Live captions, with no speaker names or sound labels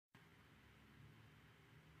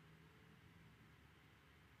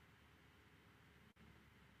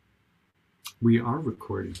We are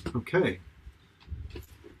recording. Okay.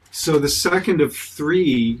 So the second of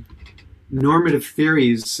three normative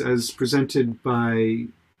theories, as presented by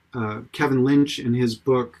Kevin Lynch in his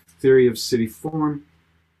book, Theory of City Form,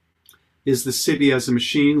 is the city as a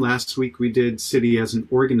machine. Last week we did city as an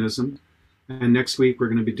organism. And next week we're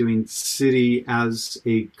going to be doing city as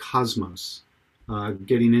a cosmos,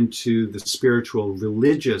 getting into the spiritual,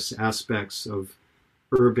 religious aspects of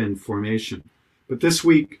urban formation. But this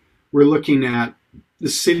week we're looking at the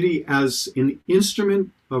city as an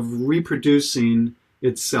instrument of reproducing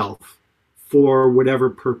itself for whatever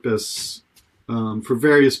purpose, for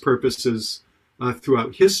various purposes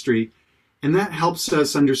throughout history. And that helps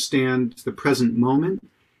us understand the present moment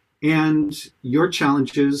and your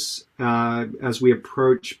challenges as we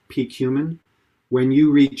approach peak human. When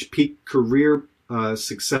you reach peak career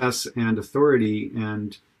success and authority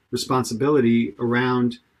and responsibility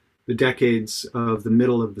around the decades of the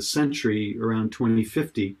middle of the century, around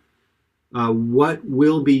 2050, what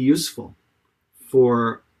will be useful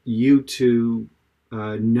for you to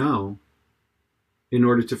know in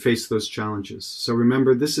order to face those challenges? So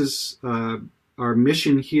remember, this is our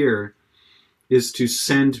mission here is to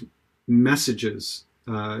send messages,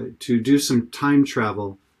 to do some time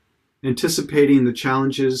travel, anticipating the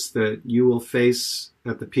challenges that you will face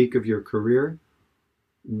at the peak of your career.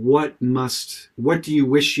 What do you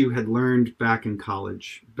wish you had learned back in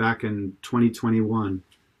college, back in 2021,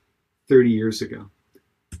 30 years ago?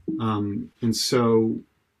 And so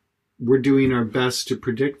we're doing our best to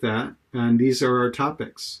predict that. And these are our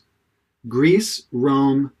topics: Greece,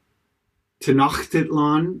 Rome,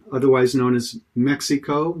 Tenochtitlan, otherwise known as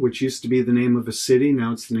Mexico, which used to be the name of a city,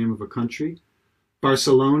 now it's the name of a country,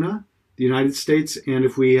 Barcelona, the United States, and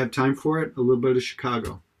if we have time for it, a little bit of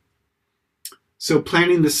Chicago. So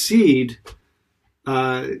planting the seed,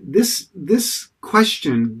 this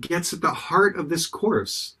question gets at the heart of this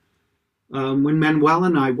course. When Manuel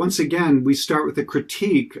and I, once again, we start with a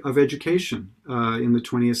critique of education in the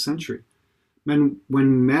 20th century. When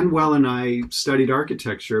Manuel and I studied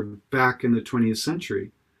architecture back in the 20th century,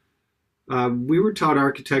 we were taught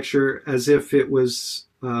architecture as if it was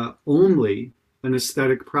only an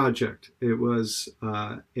aesthetic project. It was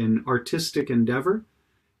an artistic endeavor.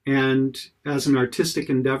 And as an artistic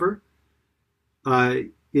endeavor,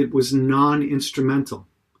 it was non-instrumental.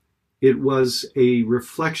 It was a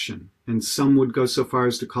reflection, and some would go so far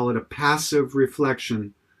as to call it a passive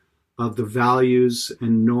reflection of the values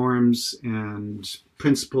and norms and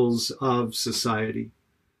principles of society.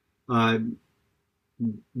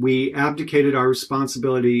 We abdicated our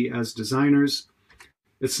responsibility as designers.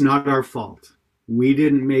 It's not our fault. We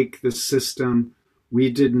didn't make the system. We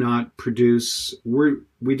did not produce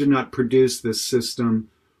this system.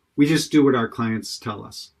 We just do what our clients tell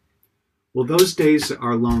us. Well, those days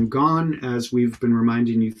are long gone, as we've been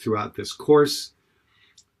reminding you throughout this course.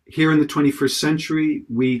 Here in the 21st century,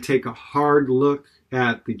 we take a hard look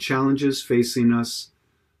at the challenges facing us,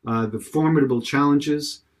 the formidable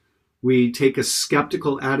challenges. We take a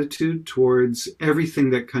skeptical attitude towards everything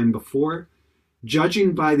that came before,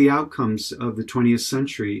 judging by the outcomes of the 20th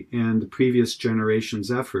century and the previous generation's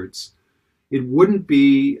efforts. It wouldn't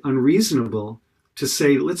be unreasonable to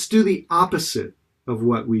say, let's do the opposite of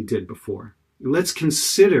what we did before. Let's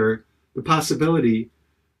consider the possibility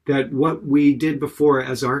that what we did before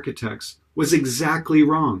as architects was exactly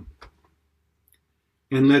wrong.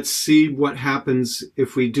 And let's see what happens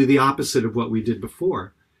if we do the opposite of what we did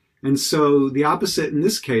before. And so the opposite in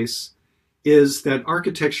this case is that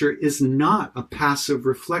architecture is not a passive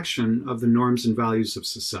reflection of the norms and values of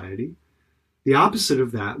society. The opposite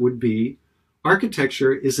of that would be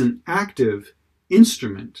architecture is an active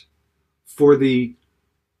instrument for the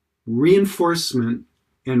reinforcement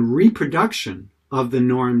and reproduction of the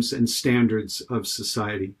norms and standards of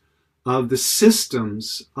society, of the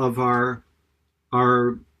systems of our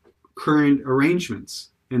current arrangements.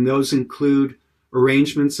 And those include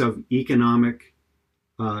arrangements of economic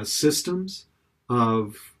systems,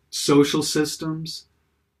 of social systems,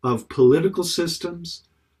 of political systems,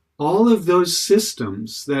 all of those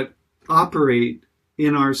systems that operate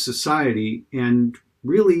in our society and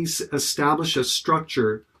really establish a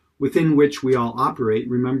structure within which we all operate.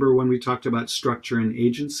 Remember when we talked about structure and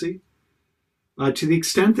agency? To the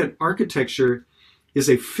extent that architecture is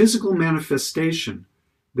a physical manifestation,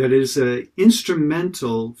 that is an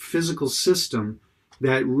instrumental physical system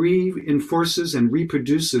that reinforces and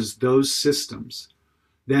reproduces those systems,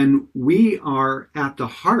 then we are at the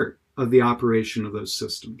heart of the operation of those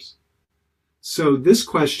systems. So this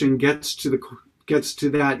question gets to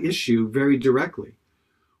that issue very directly.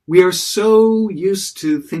 We are so used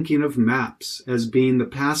to thinking of maps as being the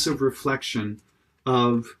passive reflection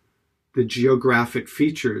of the geographic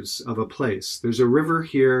features of a place. There's a river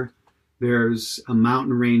here, there's a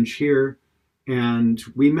mountain range here, and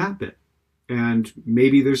we map it. And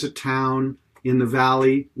maybe there's a town in the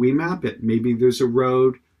valley, we map it. Maybe there's a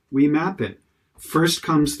road, we map it. First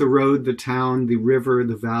comes the road, the town, the river,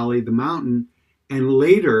 the valley, the mountain, and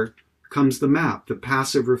later comes the map, the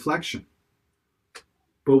passive reflection.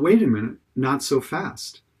 But wait a minute, not so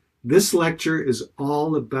fast. This lecture is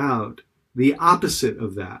all about the opposite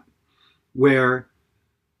of that, where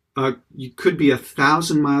you could be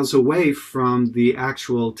 1,000 miles away from the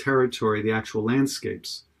actual territory, the actual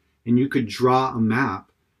landscapes, and you could draw a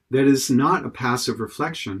map that is not a passive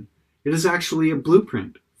reflection. It is actually a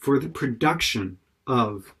blueprint for the production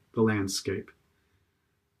of the landscape.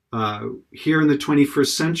 Here in the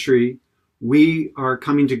 21st century, we are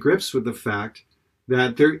coming to grips with the fact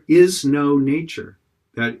that there is no nature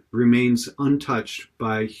that remains untouched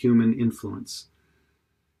by human influence.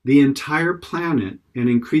 The entire planet, and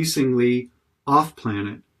increasingly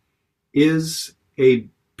off-planet, is a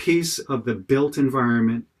piece of the built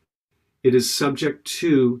environment. It is subject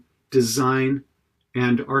to design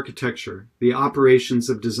and architecture, the operations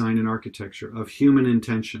of design and architecture, of human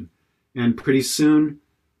intention. And pretty soon,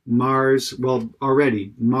 Mars, well,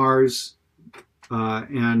 already, Mars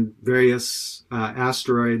and various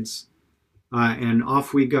asteroids, and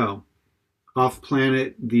off we go.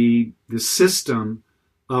 Off-planet, the system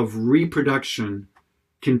of reproduction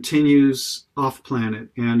continues off-planet,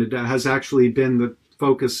 and it has actually been the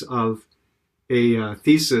focus of a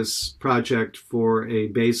thesis project for a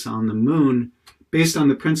base on the moon, based on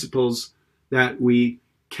the principles that we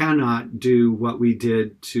cannot do what we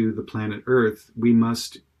did to the planet Earth. We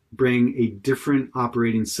must bring a different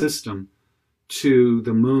operating system to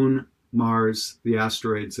the moon, Mars, the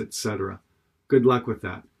asteroids, etc. Good luck with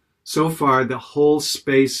that. So far, the whole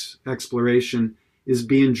space exploration is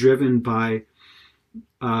being driven by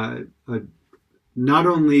not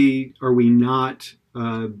only are we not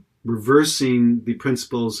reversing the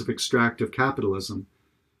principles of extractive capitalism,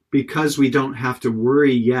 because we don't have to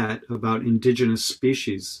worry yet about indigenous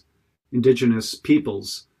species, indigenous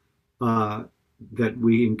peoples that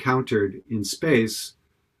we encountered in space.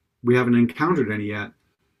 We haven't encountered any yet.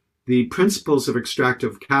 The principles of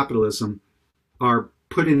extractive capitalism are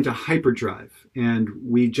put into hyperdrive, and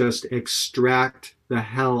we just extract the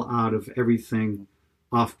hell out of everything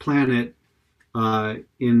off planet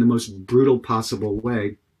in the most brutal possible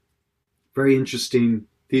way. Very interesting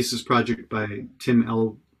thesis project by Tim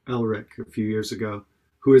Elric a few years ago,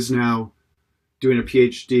 who is now doing a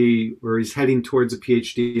PhD, or he's heading towards a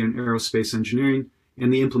PhD in aerospace engineering,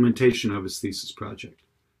 and the implementation of his thesis project.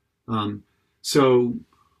 So,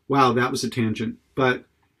 wow, that was a tangent. But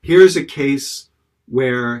here's a case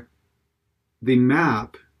where the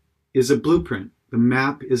map is a blueprint. The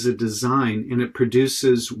map is a design, and it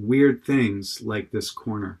produces weird things like this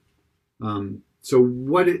corner.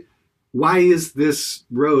 Why is this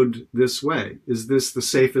road this way? Is this the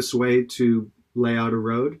safest way to lay out a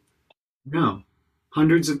road? No.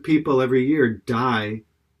 Hundreds of people every year die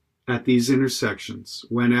at these intersections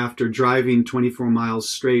when, after driving 24 miles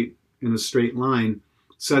straight in a straight line,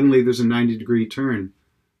 suddenly there's a 90-degree turn,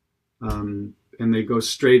 and they go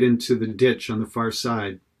straight into the ditch on the far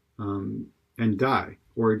side and die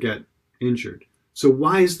or get injured. So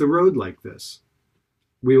why is the road like this?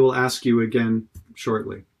 We will ask you again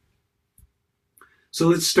shortly. So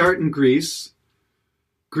let's start in Greece.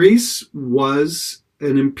 Greece was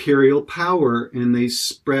an imperial power, and they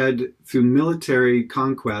spread through military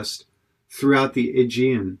conquest throughout the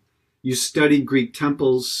Aegean. You studied Greek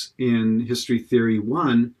temples in History Theory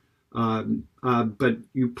 1, but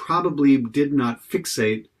you probably did not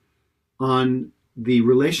fixate on the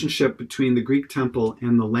relationship between the Greek temple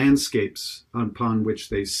and the landscapes upon which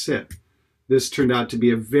they sit. This turned out to be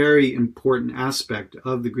a very important aspect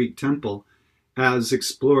of the Greek temple, as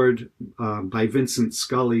explored by Vincent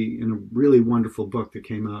Scully in a really wonderful book that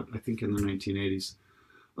came out, I think, in the 1980s.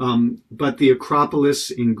 But the Acropolis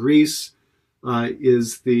in Greece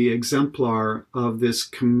is the exemplar of this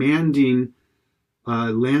commanding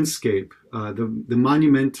landscape, the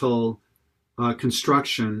monumental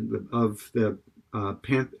construction of the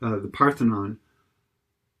Parthenon,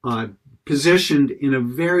 positioned in a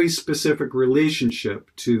very specific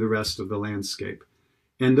relationship to the rest of the landscape.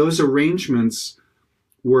 And those arrangements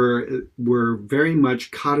were very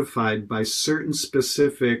much codified by certain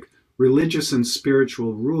specific religious and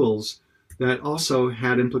spiritual rules that also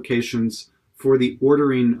had implications for the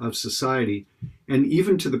ordering of society. And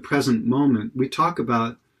even to the present moment, we talk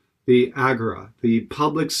about the agora, the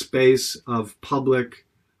public space of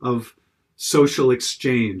social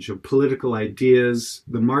exchange, of political ideas,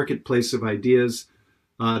 the marketplace of ideas,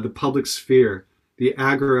 the public sphere. The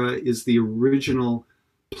agora is the original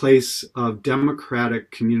place of democratic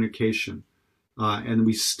communication, and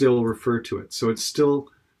we still refer to it. So it still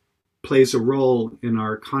plays a role in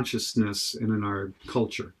our consciousness and in our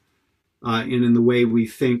culture, and in the way we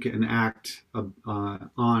think and act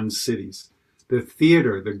on cities. The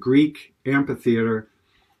theater, the Greek amphitheater,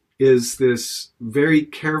 is this very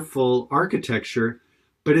careful architecture,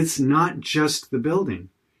 but it's not just the building.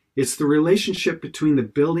 It's the relationship between the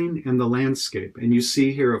building and the landscape. And you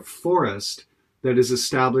see here a forest that is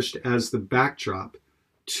established as the backdrop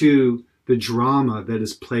to the drama that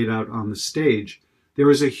is played out on the stage. There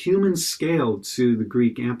is a human scale to the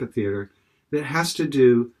Greek amphitheater that has to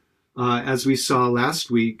do, as we saw last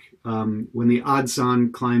week, when the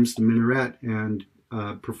Adzan climbs the minaret and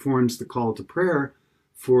performs the call to prayer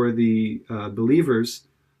for the believers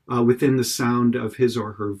within the sound of his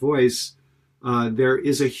or her voice. There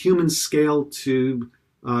is a human scale to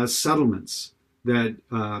settlements that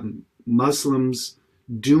Muslims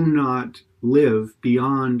do not live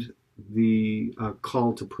beyond the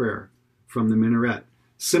call to prayer from the minaret.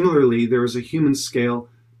 Similarly, there is a human scale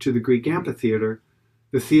to the Greek amphitheater.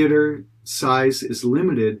 The theater size is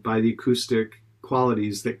limited by the acoustic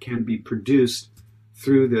qualities that can be produced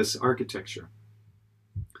through this architecture.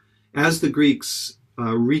 As the Greeks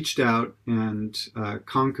reached out and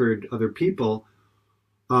conquered other people,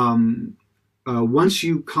 once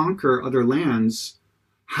you conquer other lands,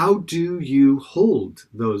 how do you hold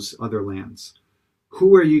those other lands?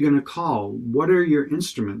 Who are you going to call? What are your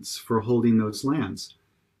instruments for holding those lands?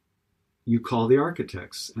 You call the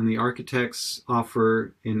architects, and the architects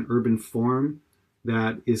offer an urban form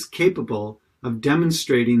that is capable of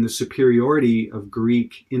demonstrating the superiority of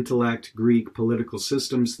Greek intellect, Greek political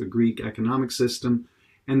systems, the Greek economic system,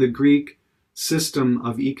 and the Greek system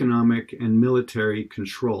of economic and military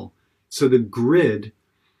control. So the grid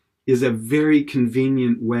is a very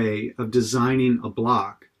convenient way of designing a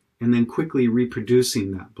block and then quickly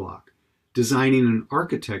reproducing that block, designing an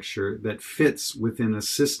architecture that fits within a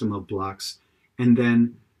system of blocks, and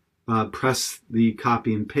then press the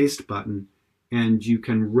copy and paste button, and you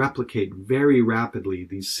can replicate very rapidly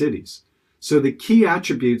these cities. So the key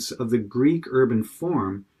attributes of the Greek urban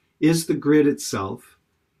form is the grid itself,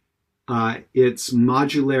 its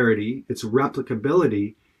modularity, its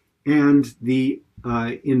replicability, and the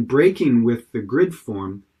in breaking with the grid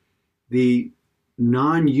form, the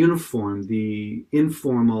non-uniform, the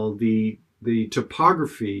informal, the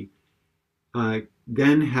topography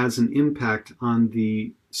then has an impact on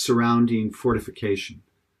the surrounding fortification.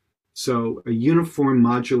 So a uniform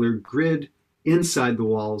modular grid inside the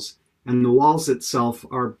walls, and the walls itself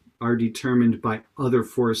are determined by other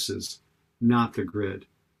forces, not the grid.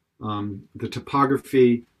 The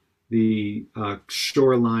topography, the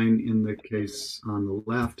shoreline in the case on the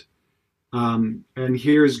left. And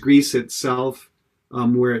here's Greece itself,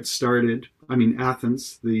 where it started. I mean,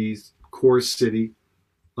 Athens, the core city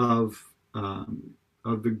of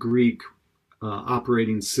the Greek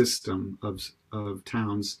operating system of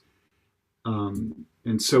towns.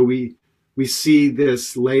 And so we see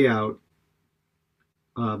this layout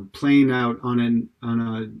playing out on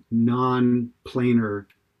a non-planar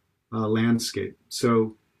landscape.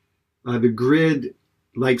 So the grid,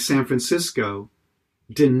 like San Francisco,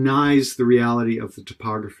 denies the reality of the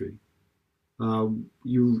topography.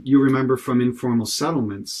 You remember from informal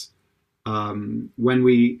settlements, when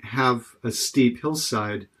we have a steep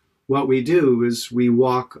hillside, what we do is we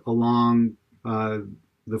walk along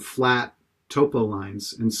the flat topo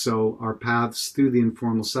lines, and so our paths through the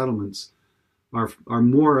informal settlements are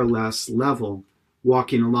more or less level,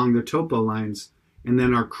 walking along the topo lines, and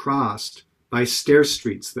then are crossed by stair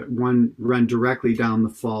streets that run directly down the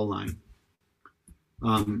fall line.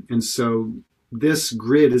 And so this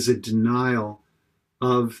grid is a denial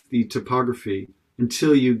of the topography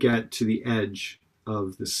until you get to the edge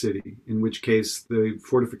of the city, in which case the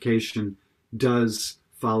fortification does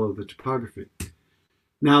follow the topography.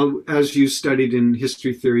 Now, as you studied in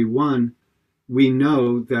History Theory 1, we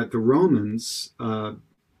know that the Romans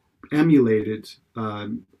emulated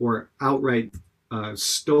or outright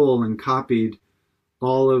stole and copied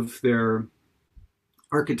all of their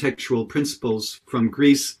architectural principles from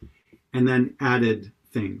Greece and then added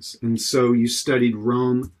things. And so you studied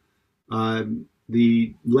Rome.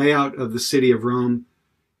 The layout of the city of Rome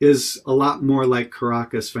is a lot more like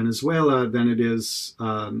Caracas, Venezuela, than it is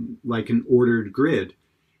like an ordered grid.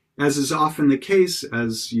 As is often the case,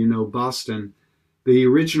 as you know, Boston, The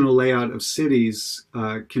original layout of cities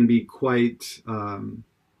can be quite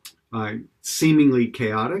seemingly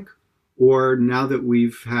chaotic, or now that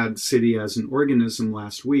we've had city as an organism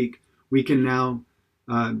last week, we can now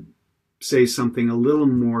say something a little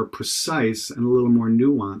more precise and a little more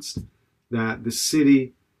nuanced, that the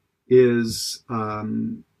city is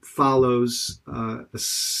follows a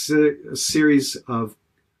series of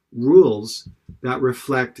rules that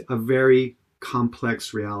reflect a very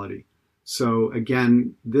complex reality. So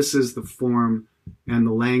again, this is the form and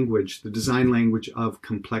the language, the design language of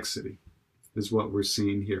complexity is what we're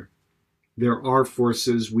seeing here. There are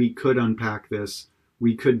forces. We could unpack this.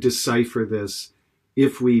 We could decipher this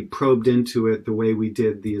if we probed into it the way we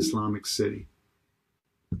did the Islamic city.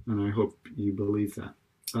 And I hope you believe that.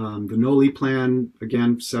 The Noli Plan,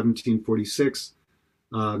 again, 1746,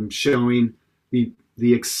 showing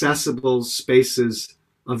the accessible spaces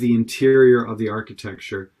of the interior of the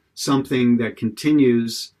architecture, something that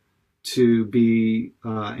continues to be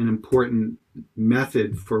an important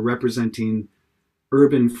method for representing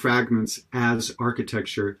urban fragments as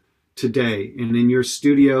architecture today. And in your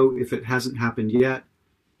studio, if it hasn't happened yet,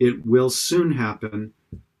 it will soon happen,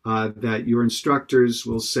 that your instructors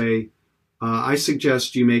will say, I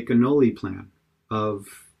suggest you make a Noli plan of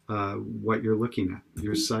what you're looking at,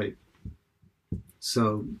 your site.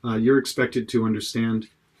 So you're expected to understand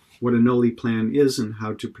what a Noli plan is and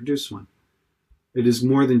how to produce one. It is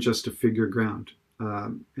more than just a figure ground.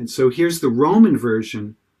 And so here's the Roman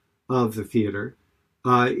version of the theater.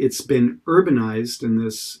 It's been urbanized in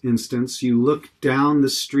this instance. You look down the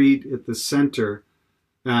street at the center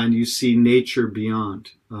and you see nature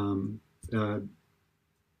beyond. I'm going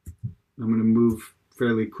to move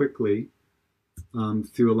fairly quickly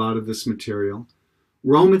through a lot of this material.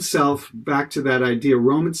 Rome itself, back to that idea,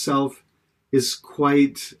 Rome itself is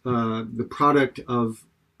quite the product of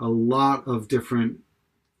a lot of different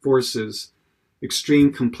forces,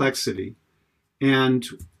 extreme complexity. And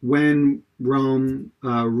when Rome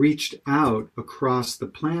reached out across the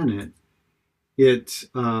planet, it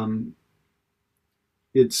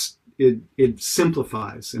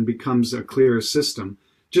simplifies and becomes a clearer system.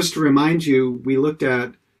 Just to remind you, we looked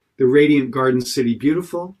at the Radiant Garden City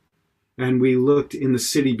Beautiful, and we looked in the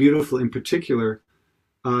City Beautiful in particular,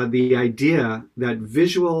 the idea that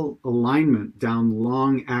visual alignment down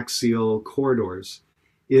long axial corridors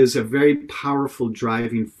is a very powerful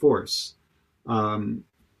driving force. And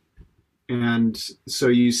so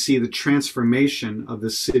you see the transformation of the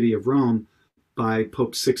city of Rome by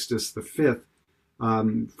Pope Sixtus V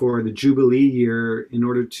for the Jubilee year in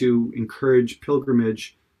order to encourage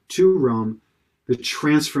pilgrimage to Rome, the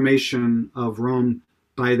transformation of Rome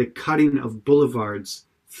by the cutting of boulevards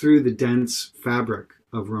through the dense fabric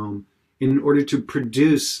of Rome in order to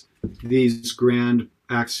produce these grand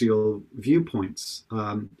axial viewpoints.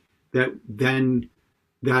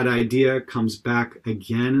 That idea comes back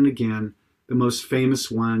again and again. The most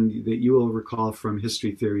famous one that you will recall from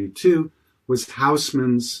History Theory 2 was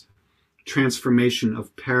Haussmann's transformation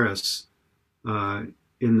of Paris in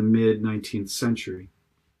the mid-19th century.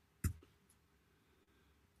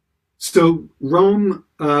 So Rome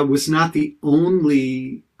was not the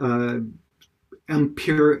only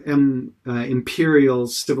imperial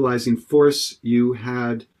civilizing force. You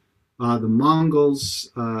had the Mongols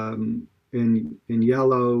in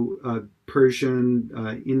yellow, Persian,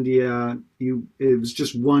 India. It was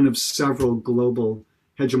just one of several global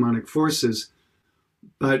hegemonic forces.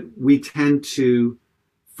 But we tend to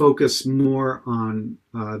focus more on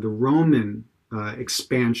the Roman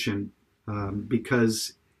expansion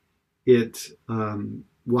because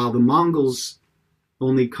while the Mongols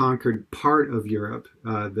only conquered part of Europe,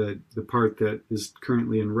 the part that is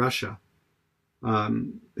currently in Russia,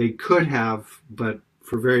 they could have, but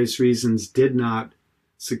for various reasons did not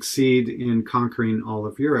succeed in conquering all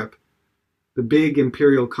of Europe. The big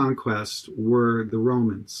imperial conquest were the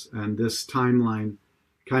Romans, and this timeline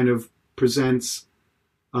kind of presents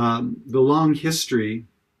the long history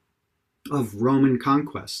of Roman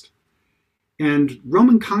conquest. And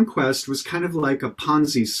Roman conquest was kind of like a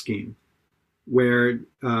Ponzi scheme, or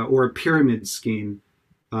a pyramid scheme,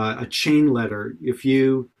 a chain letter. If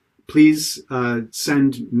you please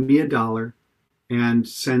send me $1 and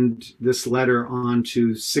send this letter on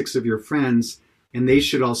to 6 of your friends, and they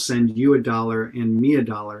should all send you $1 and me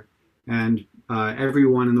 $1, and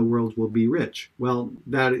everyone in the world will be rich. Well,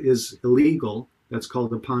 that is illegal. That's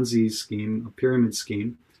called a Ponzi scheme, a pyramid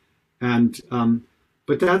scheme. And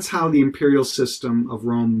but that's how the imperial system of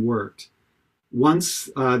Rome worked. Once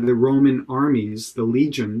the Roman armies, the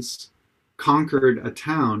legions, conquered a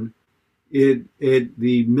town,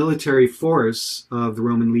 the military force of the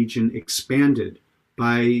Roman legion expanded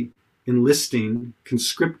by enlisting,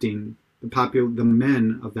 conscripting the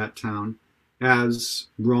men of that town as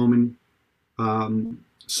Roman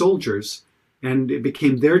soldiers, and it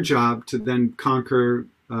became their job to then conquer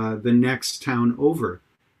the next town over,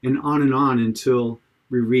 and on until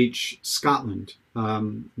we reach Scotland,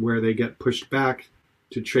 where they get pushed back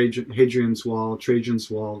to Trajan's Wall,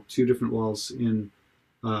 two different walls in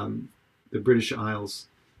the British Isles.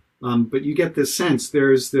 But you get this sense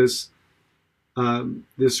there's this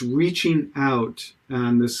reaching out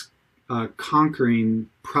and this conquering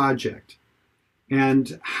project.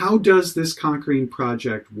 And how does this conquering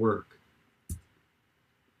project work?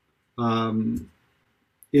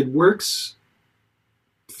 It works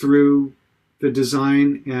through the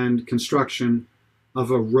design and construction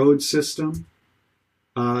of a road system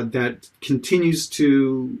that continues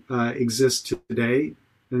to exist today.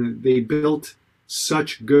 And they built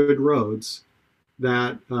such good roads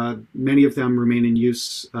that many of them remain in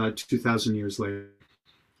use 2,000 years later.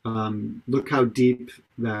 Look how deep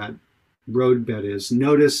that roadbed is.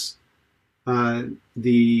 Notice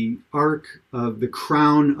the arc of the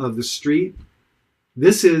crown of the street.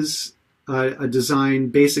 This is a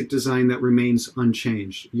basic design that remains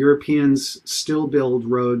unchanged. Europeans still build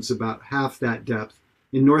roads about half that depth.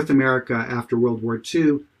 In North America, after World War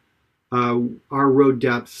II, our road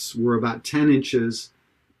depths were about 10 inches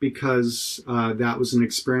because that was an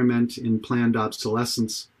experiment in planned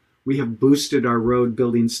obsolescence. We have boosted our road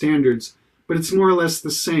building standards, but it's more or less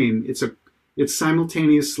the same. It's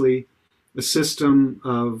simultaneously a system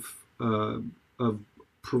of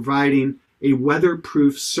providing a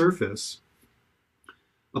weatherproof surface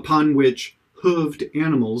upon which hooved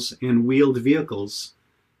animals and wheeled vehicles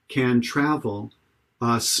can travel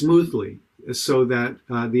smoothly, so that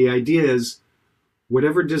the idea is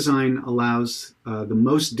whatever design allows the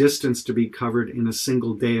most distance to be covered in a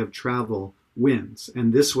single day of travel wins.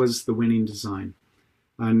 And this was the winning design.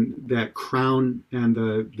 And that crown and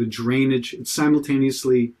the drainage, it's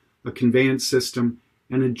simultaneously a conveyance system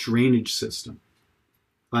and a drainage system.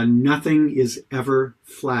 Nothing is ever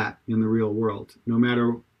flat in the real world. No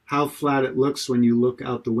matter how flat it looks when you look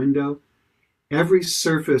out the window, every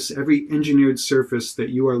surface, every engineered surface that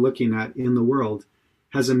you are looking at in the world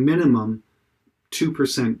has a minimum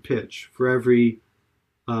 2% pitch. For every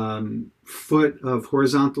foot of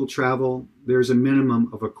horizontal travel, there's a minimum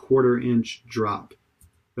of a 1/4 inch drop.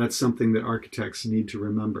 That's something that architects need to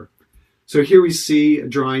remember. So here we see a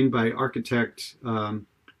drawing by architect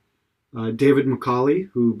David Macaulay,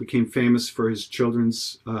 who became famous for his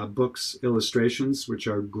children's books illustrations, which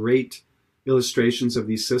are great illustrations of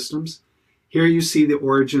these systems. Here you see the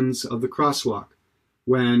origins of the crosswalk,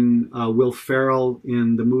 when Will Ferrell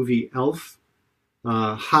in the movie Elf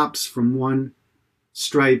hops from one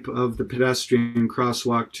stripe of the pedestrian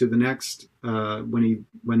crosswalk to the next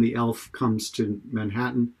when the elf comes to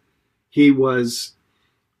Manhattan. He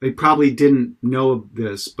probably didn't know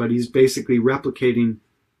this, but he's basically replicating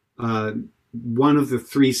one of the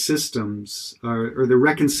three systems, or the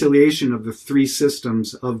reconciliation of the three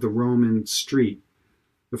systems of the Roman street.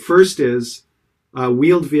 The first is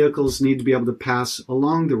wheeled vehicles need to be able to pass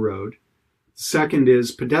along the road. Second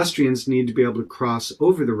is pedestrians need to be able to cross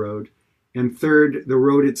over the road. And third, the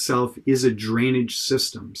road itself is a drainage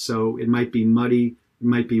system. So it might be muddy, it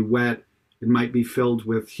might be wet, it might be filled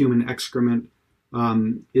with human excrement.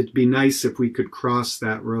 It'd be nice if we could cross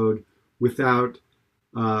that road without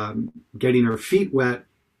getting our feet wet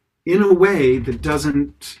in a way that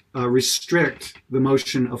doesn't restrict the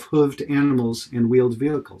motion of hooved animals and wheeled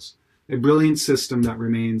vehicles. A brilliant system that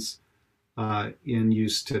remains in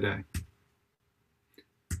use today.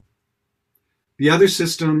 The other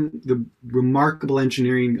system, the remarkable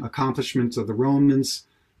engineering accomplishments of the Romans,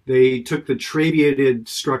 they took the trabeated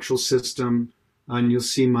structural system, and you'll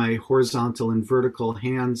see my horizontal and vertical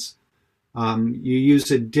hands. You use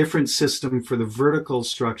a different system for the vertical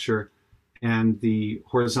structure and the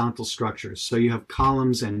horizontal structure. So you have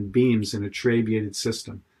columns and beams in a trabeated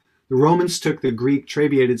system. The Romans took the Greek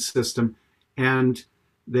trabeated system and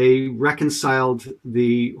they reconciled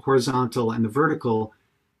the horizontal and the vertical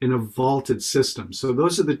in a vaulted system. So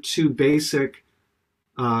those are the two basic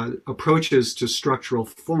approaches to structural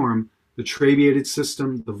form: the trabeated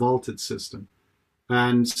system, the vaulted system.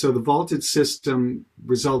 And so the vaulted system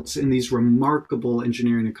results in these remarkable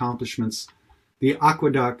engineering accomplishments. The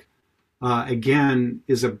aqueduct, again,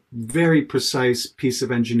 is a very precise piece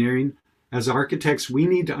of engineering. As architects, we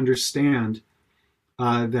need to understand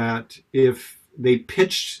that if they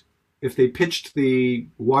pitched the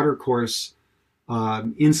water course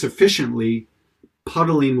insufficiently,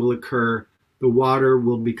 puddling will occur, the water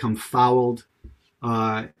will become fouled,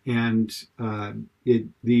 and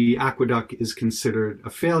the aqueduct is considered a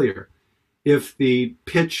failure. If the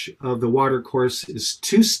pitch of the water course is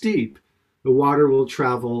too steep, the water will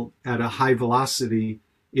travel at a high velocity.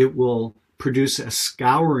 It will produce a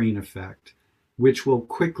scouring effect, which will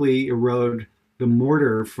quickly erode the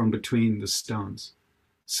mortar from between the stones.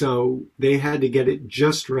 So they had to get it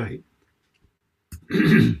just right.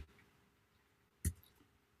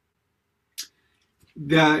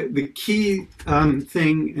 The key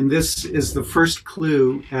thing, and this is the first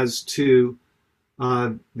clue as to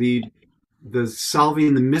the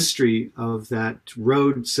solving the mystery of that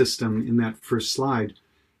road system in that first slide,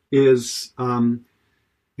 is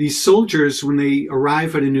these soldiers, when they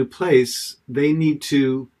arrive at a new place, they need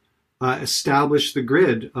to establish the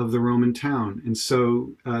grid of the Roman town. And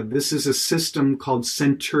so this is a system called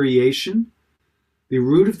centuriation. The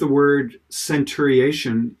root of the word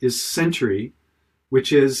centuriation is century,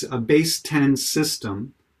 which is a base 10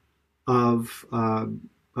 system of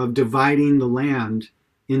dividing the land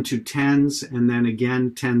into tens and then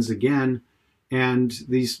again tens again. And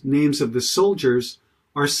these names of the soldiers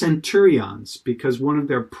are centurions because one of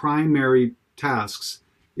their primary tasks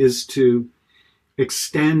is to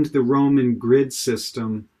extend the Roman grid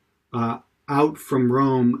system out from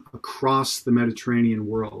Rome across the Mediterranean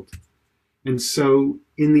world. And so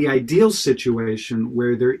in the ideal situation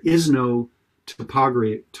where there is no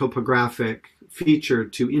topographic feature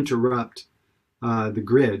to interrupt the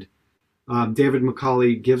grid, David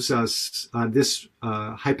Macaulay gives us this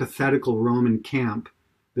hypothetical Roman camp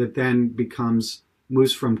that then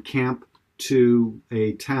moves from camp to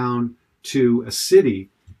a town to a city.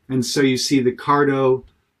 And so you see the Cardo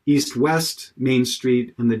east-west Main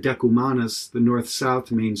Street and the Decumanus, the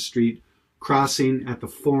north-south Main Street, crossing at the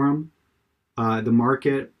Forum, the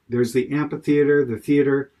market. There's the amphitheater, the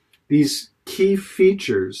theater. These key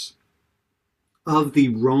features of the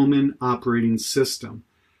Roman operating system.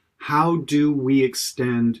 How do we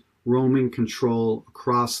extend Roman control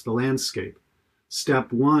across the landscape?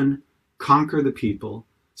 Step 1, conquer the people.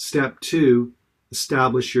 Step 2,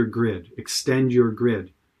 establish your grid, extend your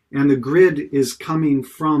grid. And the grid is coming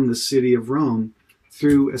from the city of Rome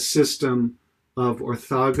through a system of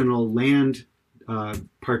orthogonal land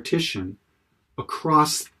partition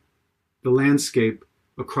across the landscape,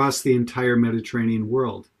 across the entire Mediterranean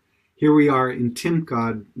world. Here we are in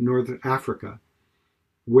Timcod, North Africa,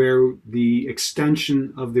 where the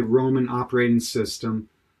extension of the Roman operating system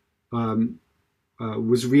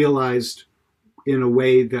was realized in a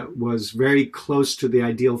way that was very close to the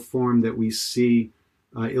ideal form that we see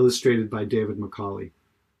illustrated by David Macaulay.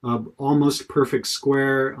 Almost perfect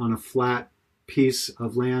square on a flat piece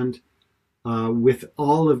of land with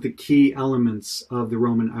all of the key elements of the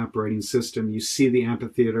Roman operating system. You see the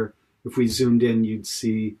amphitheater. If we zoomed in, you'd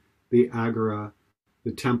see the agora,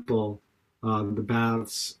 the temple, the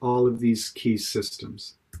baths, all of these key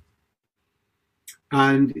systems.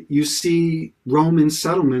 And you see Roman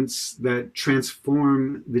settlements that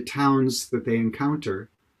transform the towns that they encounter,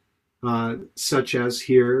 such as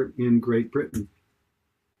here in Great Britain.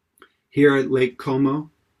 Here at Lake Como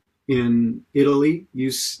in Italy,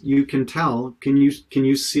 you can tell, can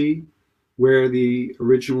you see where the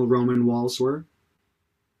original Roman walls were?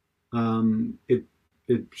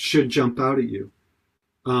 It should jump out at you.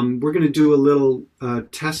 We're going to do a little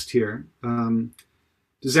test here.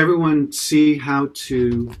 Does everyone see how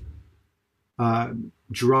to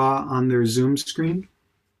draw on their Zoom screen?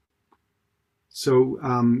 So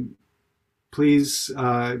please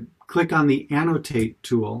click on the Annotate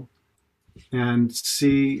tool and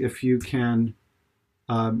see if you can,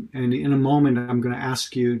 and in a moment I'm going to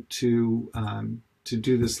ask you to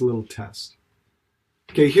do this little test.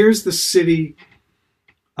 Okay, here's the city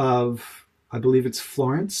of, I believe it's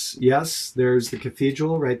Florence. Yes, there's the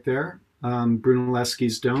cathedral right there,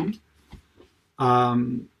 Brunelleschi's dome.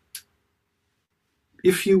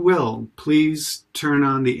 If you will, please turn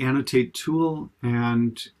on the Annotate tool,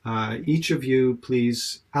 and each of you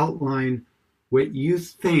please outline what you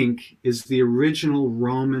think is the original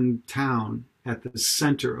Roman town at the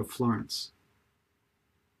center of Florence.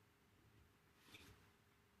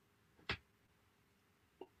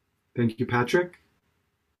 Thank you, Patrick.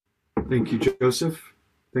 Thank you, Joseph.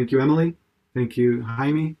 Thank you, Emily. Thank you,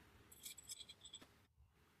 Jaime.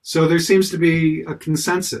 So there seems to be a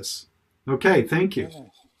consensus. Okay, thank you.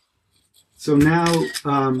 So now,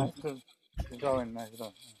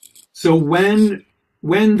 so when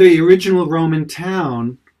the original Roman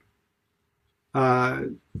town,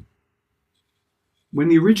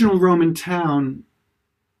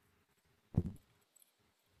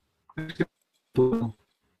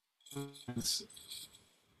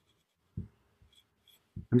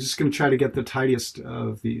 I'm just going to try to get the tidiest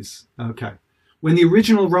of these. Okay. When the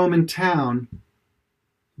original Roman town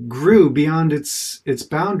grew beyond its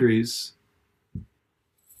boundaries,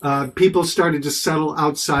 people started to settle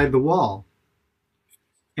outside the wall.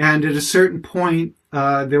 And at a certain point,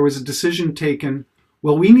 there was a decision taken,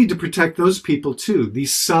 well, we need to protect those people too,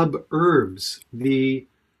 these suburbs, the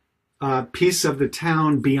piece of the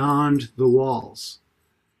town beyond the walls.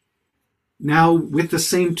 Now, with the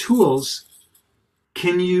same tools,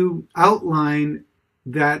 can you outline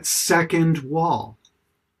that second wall?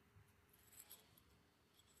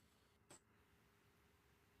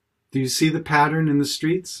 Do you see the pattern in the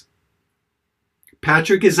streets?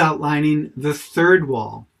 Patrick is outlining the third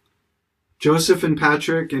wall. Joseph and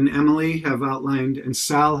Patrick and Emily have outlined, and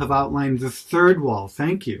Sal have outlined the third wall.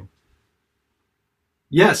 Thank you.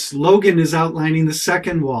 Yes, Logan is outlining the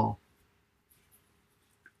second wall.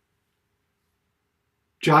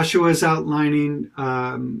 Joshua is outlining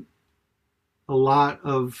a lot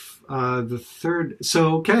of the third.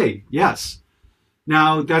 So, okay, yes.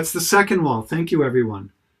 Now, that's the second wall. Thank you,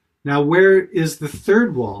 everyone. Now, where is the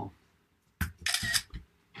third wall?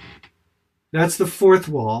 That's the fourth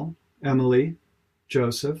wall, Emily,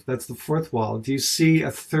 Joseph. That's the fourth wall. Do you see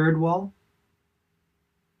a third wall?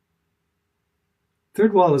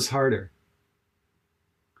 Third wall is harder.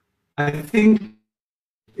 I think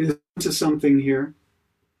it's into something here.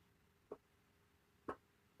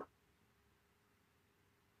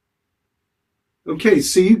 Okay,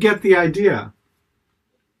 so you get the idea.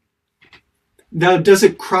 Now, does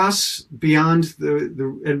it cross beyond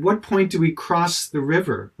the? At what point do we cross the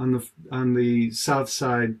river on the south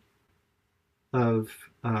side of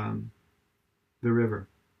the river?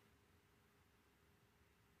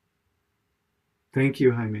 Thank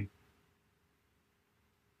you, Jaime.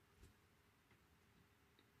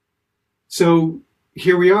 So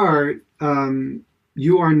here we are.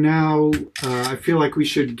 You are now. I feel like we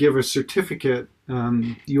should give a certificate.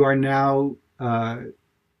 You are now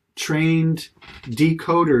trained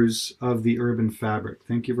decoders of the urban fabric.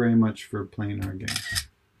 Thank you very much for playing our game.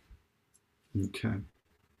 Okay.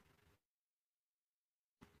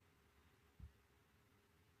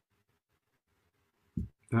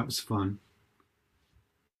 That was fun.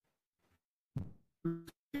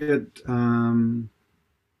 The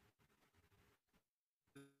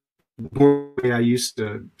way I used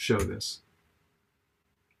to show this.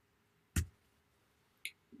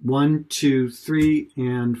 1, 2, 3,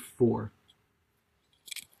 and 4.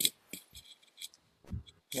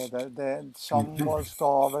 Yeah, some walls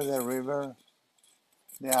go over the river.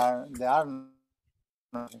 They are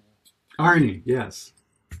Arnie, yes.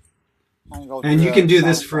 And you can do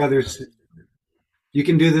this for others. You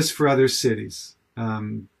can do this for other cities.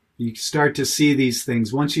 You start to see these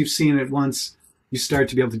things. Once you've seen it once, you start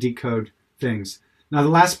to be able to decode things. Now, the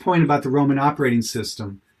last point about the Roman operating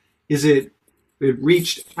system is it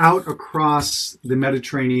reached out across the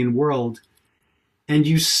Mediterranean world, and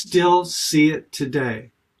you still see it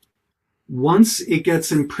today. Once it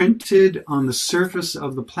gets imprinted on the surface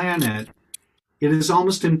of the planet, it is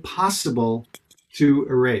almost impossible to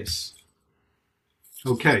erase.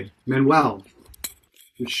 Okay, Manuel,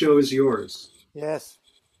 the show is yours. Yes.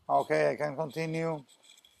 Okay, I can continue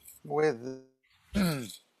with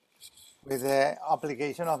the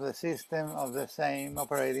application of the system of the same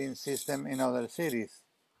operating system in other cities.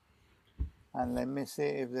 And let me see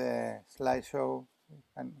if the slideshow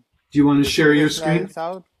can. Do you want to share your screen?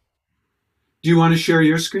 Out? Do you want to share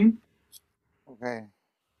your screen? Okay.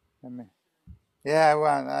 Let me. Yeah,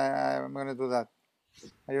 I'm going to do that.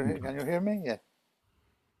 Can you hear me? Yes.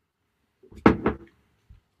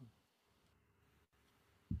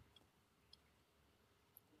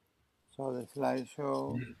 So the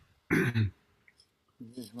slideshow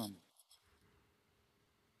is this one.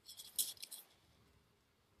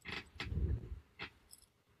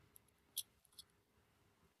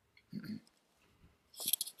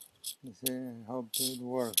 Let's see, I hope it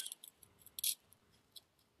works.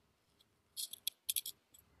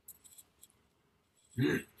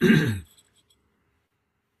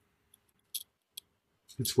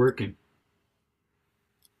 It's working.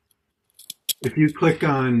 If you click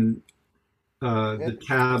on the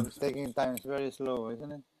tab. It's taking time. It's very slow,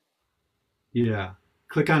 isn't it? Yeah.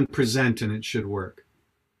 Click on present and it should work.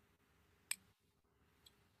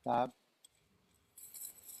 Tab.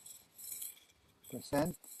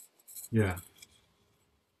 Present. Yeah.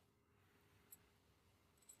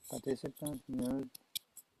 Participant. Mute.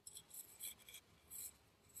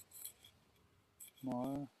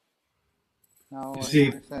 More. Now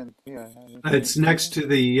See, here. it's next to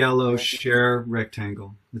the yellow share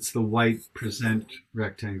rectangle. It's the white present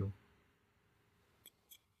rectangle.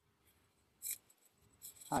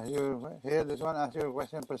 Here, this one, ask your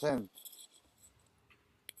question, present.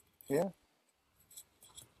 Here?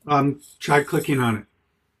 Try clicking on it.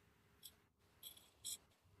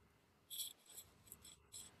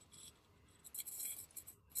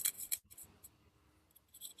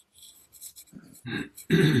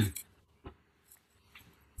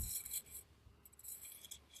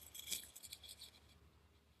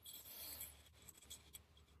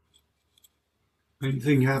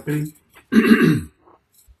 Anything happening?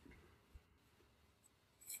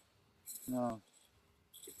 No.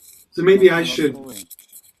 So maybe No, I not should. moving.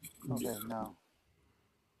 Okay, now.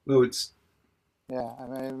 Oh, it's Yeah,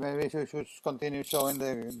 maybe you should continue showing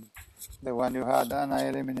the one you had, and I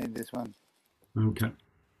eliminate this one okay.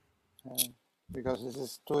 because this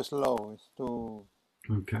is too slow. It's too.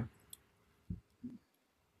 Okay.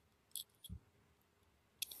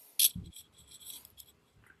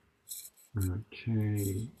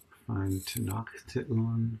 Okay. Find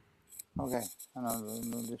Machine.City21. Okay,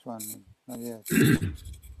 no, this one, not yet.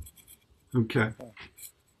 Okay. Okay.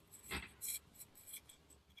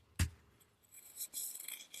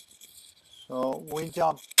 So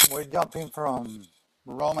we're jumping from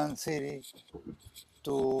Roman city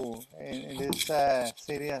to in this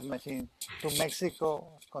city of Machine to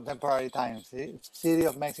Mexico contemporary times, city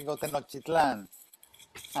of Mexico Tenochtitlan.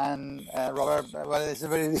 And Robert, well, it's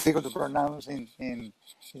very difficult to pronounce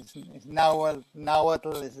it's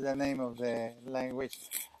Nahuatl is the name of the language,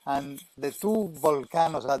 and the two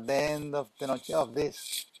volcanoes at the end of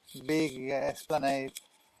this big esplanade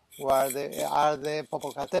are the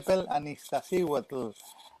Popocatépetl and Iztaccíhuatl.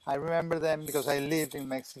 I remember them because I lived in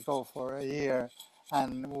Mexico for a year,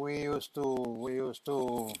 and we used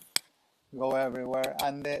to go everywhere.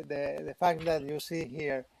 And the fact that you see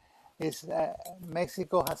here is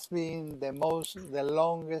Mexico has been the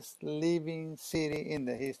longest living city in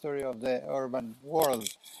the history of the urban world,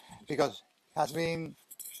 because it has been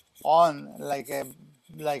on like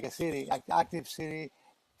a city, active city,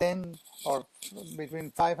 10 or between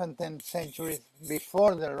 5 and 10 centuries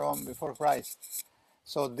before Christ.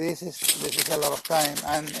 So this is a lot of time.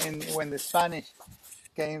 And when the Spanish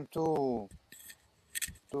came to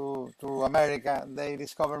America, they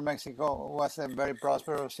discovered Mexico was a very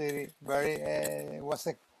prosperous city, was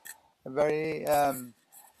a very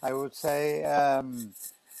I would say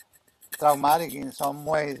traumatic in some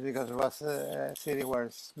ways, because it was a city where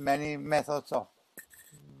many methods of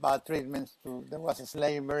bad treatments. There was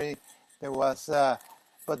slavery, there was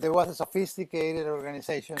but there was a sophisticated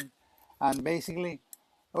organization, and basically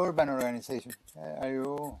urban organization. Are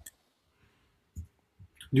you? Do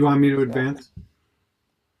you want me to Yeah. advance?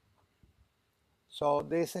 So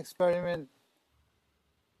this experiment.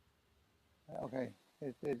 Okay.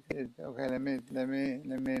 Okay. Let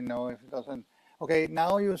me know if it doesn't. Okay.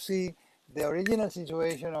 Now you see the original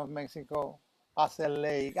situation of Mexico as a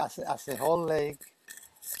lake, as a whole lake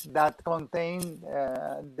that contained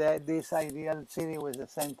this ideal city with the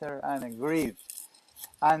center and a grid.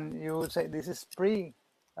 And you would say this is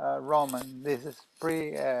pre-Roman. This is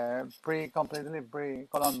completely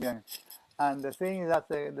pre-Columbian. And the thing is that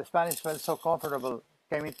the Spanish felt so comfortable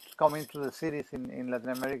coming to the cities in Latin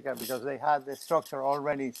America, because they had the structure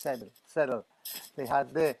already settled. They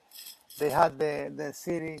had the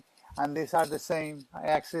city, and these are the same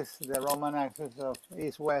axis, the Roman axis of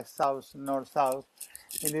east, west, south, north, south.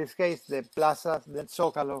 In this case, the Plaza del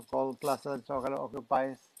Zócalo, called Plaza del Zócalo,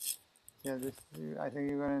 occupies. Yeah, I think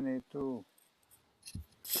you're gonna need to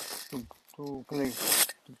to click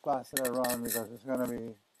to pass it around, because it's gonna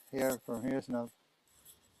be here. From here, it's not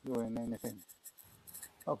doing anything.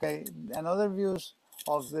 Okay, another views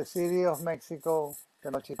of the city of Mexico,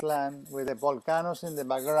 Tenochtitlan, with the volcanoes in the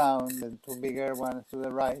background, the two bigger ones to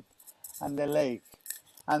the right, and the lake.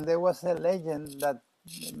 And there was a legend that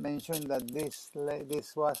mentioned that this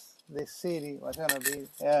city was going to be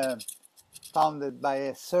founded by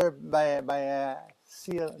a serpent,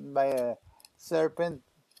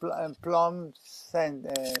 plum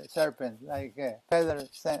serpent, like a feather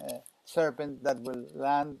serpent, that will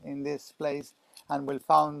land in this place and will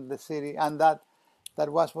found the city. And that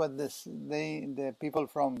was what the people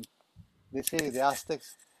from the city, the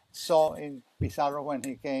Aztecs, saw in Pizarro when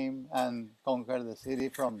he came and conquered the city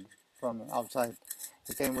from outside.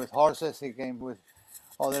 He came with horses. He came with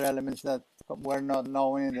other elements that were not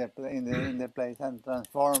known in the place, and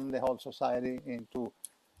transformed the whole society into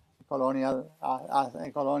colonial,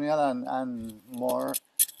 and more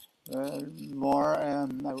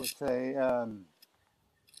I would say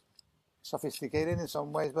sophisticated in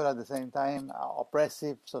some ways, but at the same time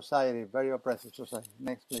oppressive society, very oppressive society.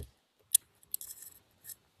 Next, please.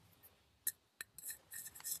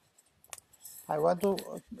 I want to,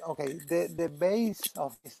 okay, the base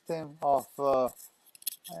of system of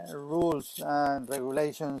rules and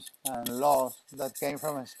regulations and laws that came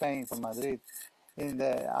from Spain, from Madrid, in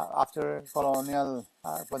the after colonial,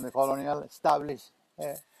 when the colonial established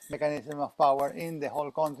mechanism of power in the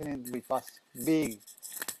whole continent, which was big,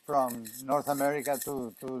 from North America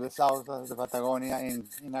to the south of the Patagonia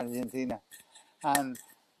in Argentina, and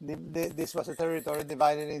this was a territory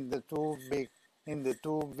divided into two big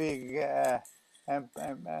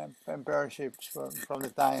emperorships from the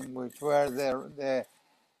time, which were the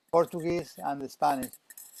Portuguese and the Spanish,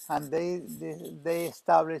 and they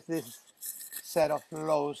established this set of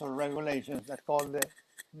laws or regulations that called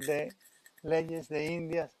the leyes de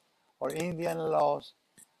Indias, or Indian laws,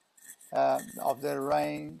 of the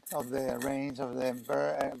reigns of the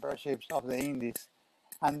emperorships of the Indies.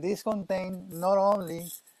 And this contained not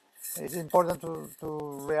only, it's important to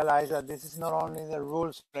realize that this is not only the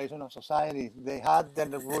rules and regulation of society. They had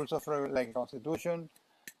the rules of, like, constitution,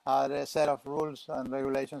 had a set of rules and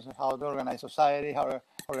regulations of how to organize society, how to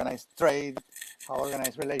organize trade, how to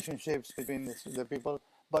organize relationships between the people,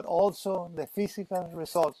 but also the physical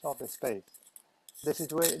results of the space.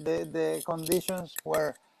 The conditions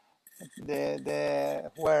where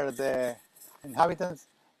the inhabitants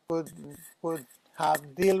could could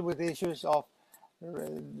have deal with issues of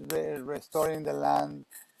restoring the land,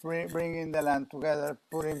 bringing the land together,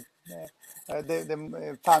 putting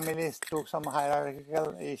the families took some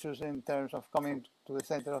hierarchical issues in terms of coming to the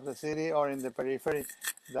center of the city or in the periphery.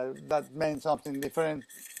 That meant something different.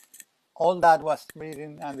 All that was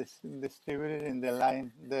written and distributed in the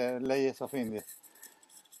layers of India.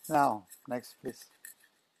 Now, next, please.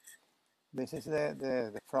 This is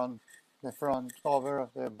the front cover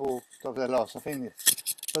of the book of the laws of India.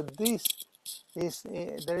 But this is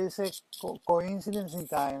there is a coincidence in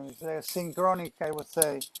time. It's a synchronic, I would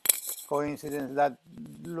say, coincidence that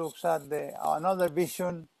looks at another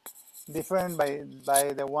vision different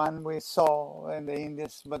by the one we saw in the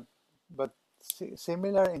Indies, but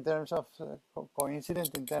similar in terms of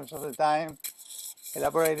coincidence in terms of the time,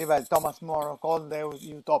 elaborated by Thomas More, called the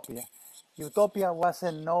utopia. Utopia was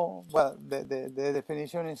a no. Well, the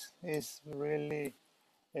definition is really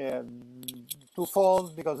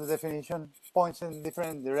twofold, because the definition points in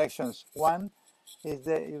different directions. One is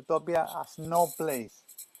the utopia as no place.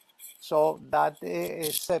 So that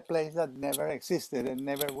is a place that never existed and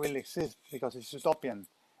never will exist because it's utopian.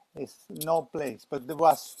 It's no place, but there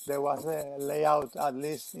was a layout, at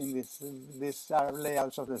least in these are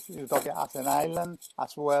layouts of the utopia, as an island,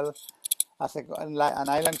 as well as an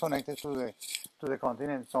island connected to the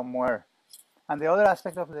continent somewhere. And the other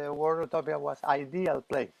aspect of the word utopia was ideal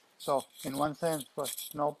place. So in one sense was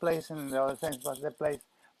no place, and in the other sense was the place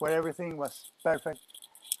where everything was perfect.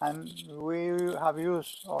 And we have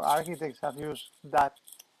used, or architects have used that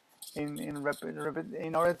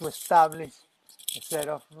in order to establish a set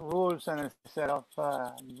of rules and a set of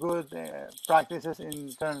good practices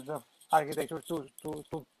in terms of architecture to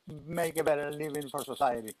make a better living for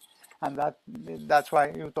society. And that's why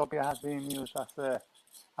utopia has been used as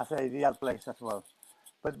an ideal place as well.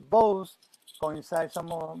 But both coincide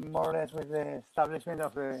more or less with the establishment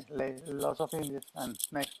of the laws of India. And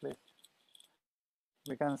next, please.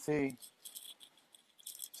 We can see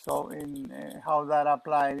so in how that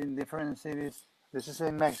applied in different cities. This is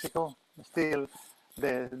in Mexico. Still,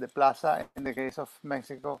 the plaza in the case of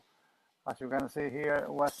Mexico, as you can see here,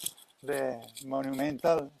 was the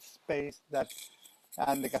monumental space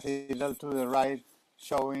and the cathedral to the right,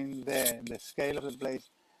 showing the scale of the place.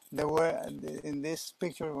 There were, in this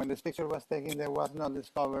picture, when this picture was taken, there was not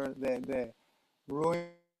discovered the ruin.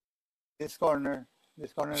 This corner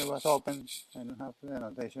was open. I don't have the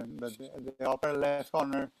notation, but the upper left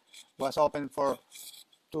corner was open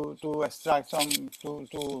to extract some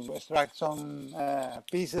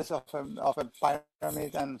pieces of a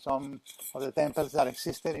pyramid and some of the temples that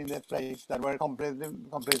existed in the place that were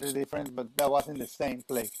completely different, but that was in the same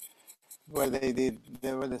place where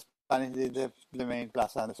the Spanish did the main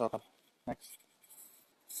plaza and the Zócalo. Next.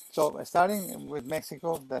 So starting with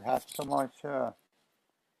Mexico, that has so much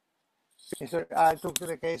history, I took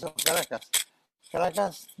the case of Caracas.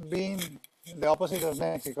 Caracas being the opposite of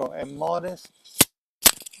Mexico, a modest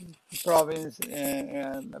province,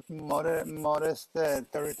 modest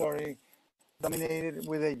territory, dominated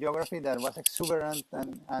with a geography that was exuberant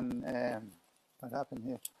and what happened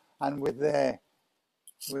here, and with the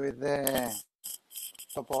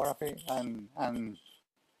topography and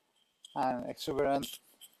exuberant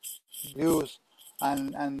views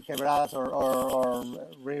and quebradas or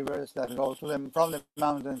rivers that go to them from the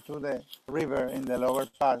mountain to the river in the lower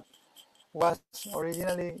part. was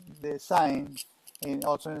originally designed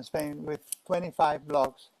also in Spain with 25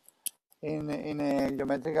 blocks in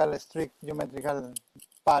a strict geometrical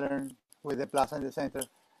pattern with the plaza in the center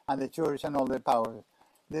and the church and all the powers.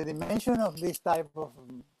 The dimension of this type of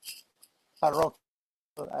parochial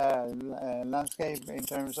landscape in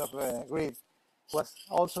terms of grid was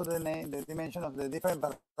also the dimension of the different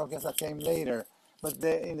parroquias that came later. But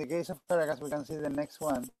in the case of Caracas, we can see the next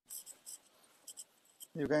one.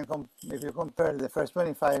 You can if you compare the first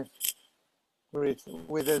 25 grids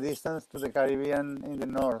with the distance to the Caribbean in the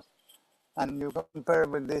north, and you compare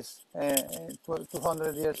with this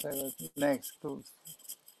 200 years next to,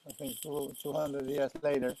 I think, 200 years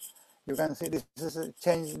later, you can see this is a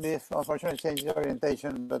change. This unfortunately changed the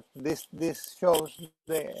orientation, but this shows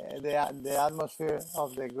the atmosphere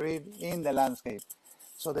of the grid in the landscape.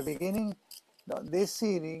 So the beginning, this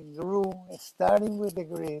city grew starting with the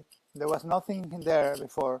grid. There was nothing there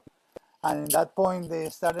before, and at that point they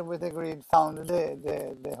started with the grid, found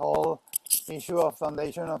the whole issue of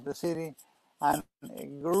foundation of the city, and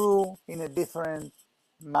it grew in a different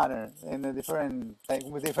manner, with different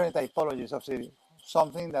typologies of cities.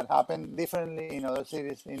 Something that happened differently in other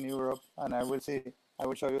cities in Europe, and I will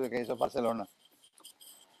show you the case of Barcelona.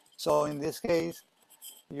 So in this case,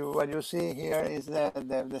 what you see here is the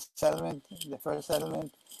settlement, the first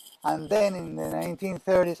settlement, and then in the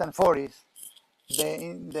 1930s and 40s,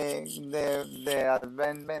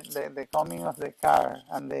 the coming of the car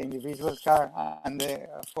and the individual car, and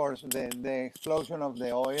of course the explosion of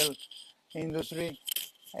the oil industry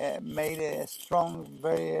made a strong,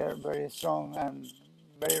 very strong and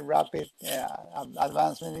very rapid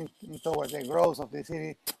advancement towards the growth of the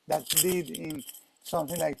city that did in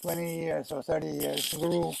something like 20 years or 30 years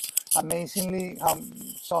grew amazingly,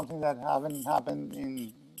 something that haven't happened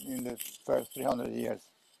in the first 300 years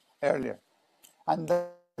earlier. And then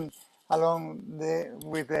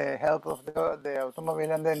with the help of the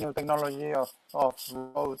automobile and the new technology of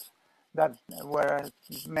roads that were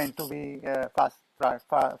meant to be fast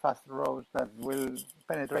roads that will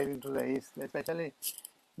penetrate into the east, especially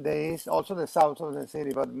the east, also the south of the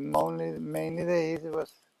city, but mainly the east. It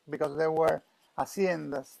was because there were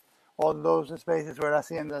haciendas. All those spaces were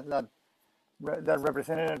haciendas that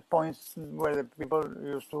represented points where the people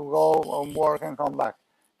used to go and work and come back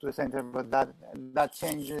to the center. But that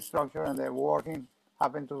changed the structure, and the working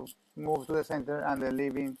happened to move to the center, and the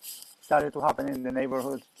living started to happen in the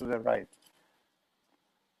neighborhoods to the right.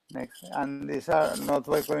 Next, and these are not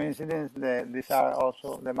by coincidence. These are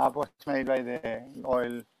also, the map was made by the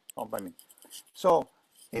oil company. So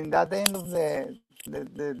in that end of the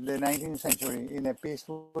 19th century, in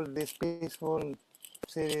this peaceful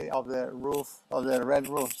city of the red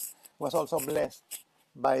roof, was also blessed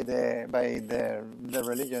by the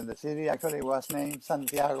religion. The city actually was named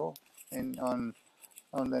Santiago on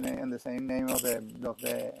the same name of the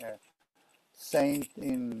saint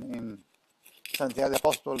in Santiago, the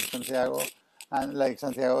Apostle Santiago, and like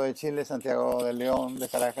Santiago de Chile, Santiago de León, de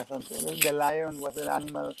Caracas. The lion was an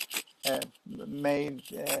animal made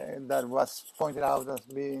that was pointed out as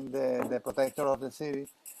being the protector of the city.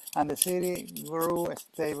 And the city grew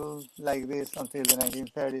stable like this until the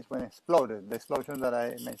 1930s, when it exploded, the explosion that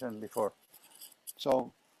I mentioned before.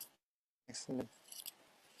 So, you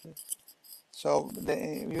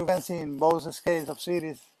can see in both scales of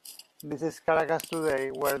cities. This is Caracas today,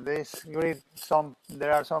 where this grid,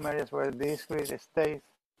 there are some areas where this grid stays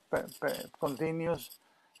continuous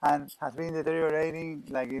and has been deteriorating,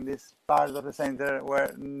 like in this part of the center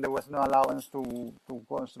where there was no allowance to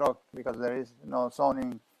construct because there is no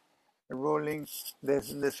zoning ruling.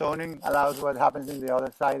 The zoning allows what happens in the other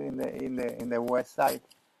side, in the west side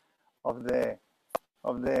of the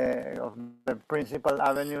principal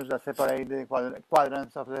avenues that separate the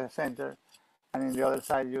quadrants of the center. And in the other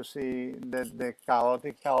side, you see the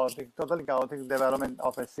totally chaotic development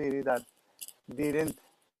of a city that didn't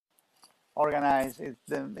organize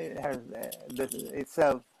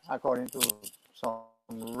itself according to some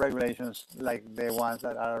regulations, like the ones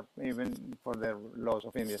that are even for the laws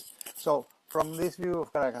of India. So from this view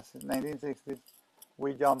of Caracas, 1960s,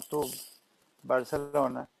 we jump to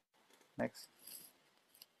Barcelona. Next.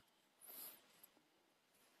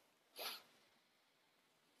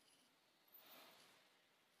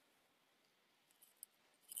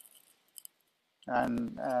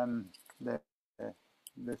 And the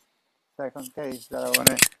second case that I want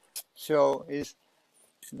to show is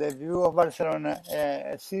the view of Barcelona,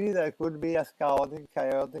 a city that could be as chaotic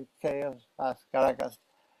chaos as Caracas,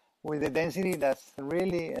 with a density that's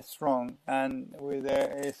really strong, and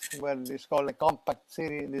it's what is called a compact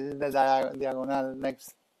city. This is the diagonal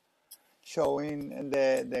next. showing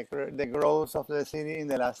the growth of the city in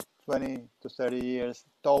the last 20 to 30 years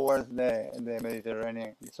towards the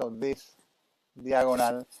Mediterranean. So this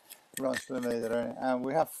diagonal runs to the Mediterranean, and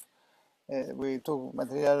we took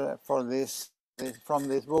material for this from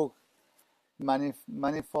this book,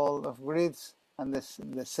 Manifold of Grids, and the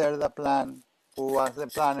Cerda plan, who was the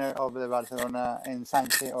planner of the Barcelona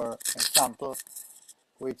ensanche or example,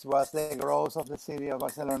 which was the growth of the city of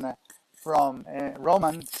Barcelona from a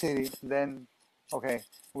Roman city. Then, okay,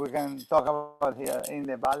 we can talk about here in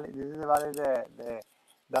the valley. This is the valley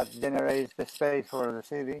that generates the space for the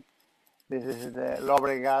city. This is the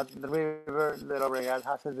Llobregat River. The Llobregat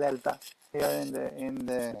has a delta here in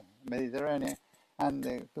the Mediterranean, and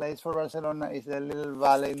the place for Barcelona is the little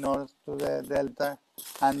valley north to the delta.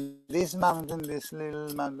 And this mountain, this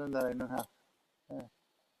little mountain that I don't have a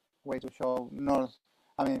way to show north,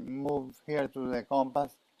 move here to the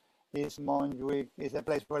compass, is Montjuic. Is a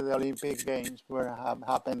place where the Olympic Games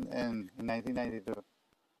happened in 1992.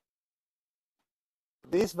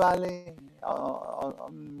 This valley,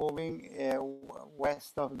 moving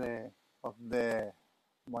west of the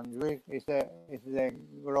Montjuic, is the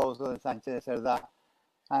growth of the Sánchez de Cerdá,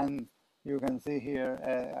 and you can see here.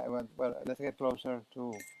 Well, let's get closer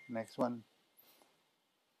to next one.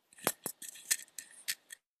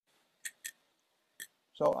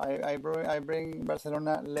 So I bring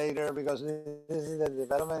Barcelona later because this is the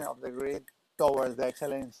development of the grid towards the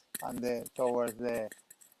excellence and towards the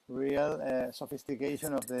real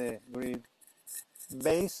sophistication of the grid,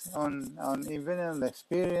 based on even on the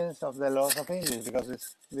experience of the laws of English,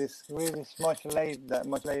 because this grid is much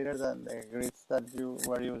later than the grids that you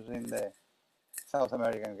were using in the South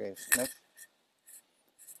American case. Next.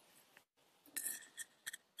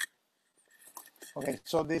 Okay,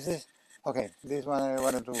 so this one I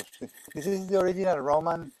wanted to see. This is the original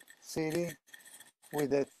Roman city with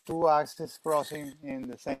the two axes crossing in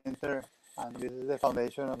the center, and this is the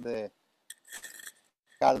foundation of the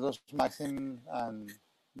Cardos Maxim and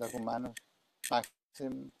the Romanos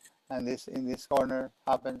Maxim, and this in this corner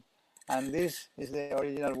happened. And this is the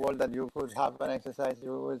original wall that you could have an exercise.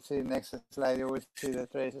 You will see next slide. You will see the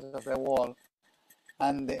traces of the wall,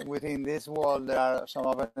 and within this wall there are some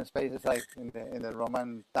open spaces like in the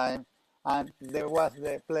Roman time, and there was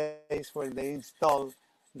the place where they installed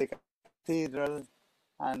the cathedral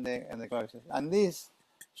and the cloisters. And this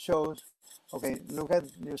shows. Okay, look at,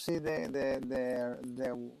 you see the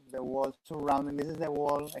wall surrounding. This is the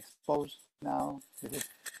wall exposed now.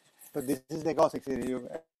 But this is the Gothic city.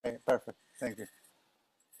 Okay, perfect. Thank you.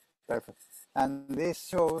 Perfect. And this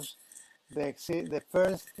shows the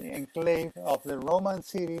first enclave of the Roman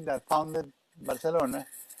city that founded Barcelona,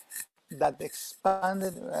 that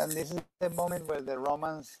expanded. And this is the moment where the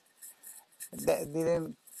Romans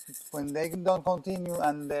didn't, when they don't continue,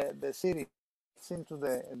 and the city into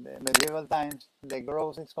the medieval times, the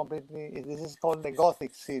growth is completely. This is called the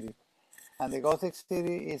Gothic city, and the Gothic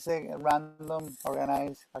city is a random,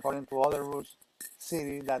 organized according to other rules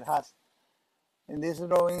city that has. In this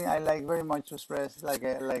drawing, I like very much to express like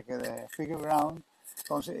a figure ground.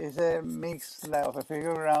 It's a mix of a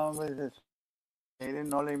figure ground with a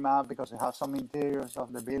Nolly map, because it has some interiors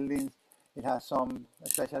of the buildings. It has some,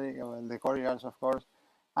 especially the courtyards, of course,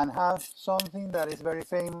 and have something that is very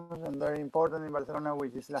famous and very important in Barcelona,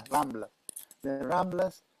 which is Las Ramblas. The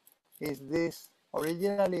Ramblas is this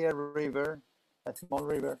originally a river, a small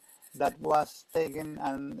river, that was taken,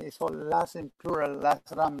 and it's called Las in plural, Las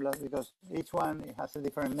Ramblas, because each one has a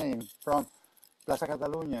different name, from Plaza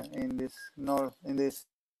Catalunya in this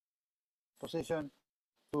position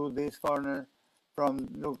to this corner.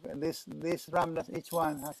 This Ramblas, each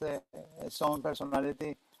one has its own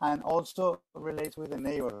personality, and also relates with the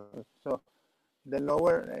neighborhood. So the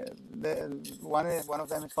lower, one of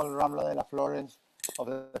them is called Rambla de las Flores, of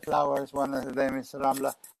the flowers. One of them is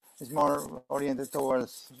Rambla, is more oriented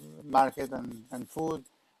towards market and food.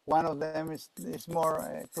 One of them is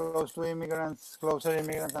more close to immigrants, closer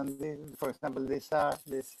immigrants, and for example, this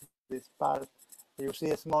part, you see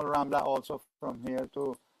a small Rambla also from here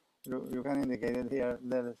to. You can indicate it here.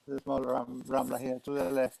 There's the small Rambla here to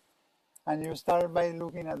the left, and you start by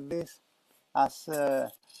looking at this as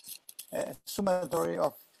a summatory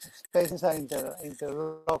of spaces that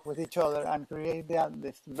interlock with each other and create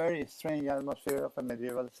this very strange atmosphere of a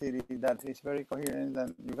medieval city that is very coherent,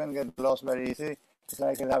 and you can get lost very easy. It's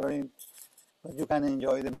like a labyrinth, but you can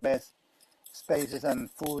enjoy the best spaces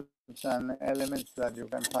and foods and elements that you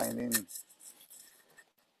can find in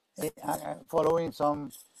following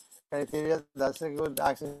some criteria. That's a good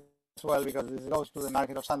access as well, because this goes to the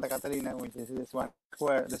market of Santa Catalina, which is this one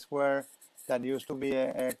square. The square that used to be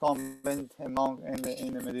a convent, a monk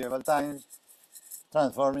in the medieval times,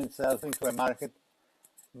 transformed itself into a market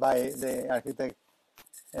by the architect.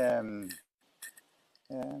 Um,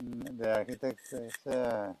 the architect is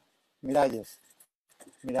Miralles.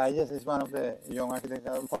 Miralles is one of the young architects.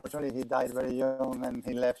 Unfortunately, he died very young, and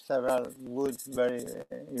he left several good, very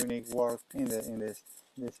unique work in this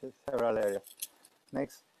several areas.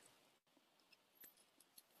 Next.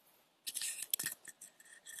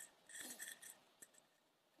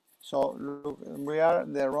 So look, we are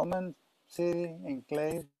the Roman city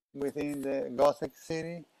enclave within the Gothic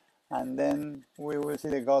city, and then we will see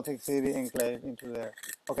the Gothic city enclave into there.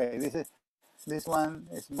 Okay, this one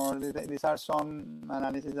is more. These are some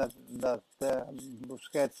analysis that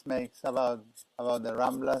Busquets makes about the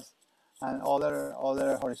Ramblas and other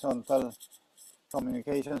horizontal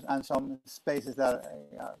communications and some spaces that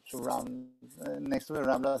surround next to the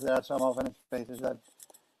Ramblas. There are some open spaces that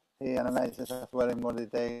he analyzes as well in more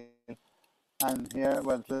detail. And here,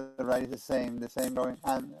 well, to the right is the same drawing.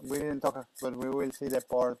 And we didn't talk, but we will see the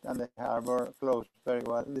port and the harbor close very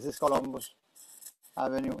well. This is Columbus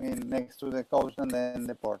Avenue next to the coast and then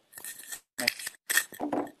the port. Next.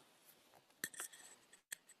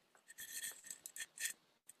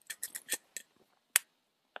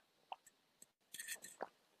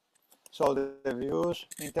 So the views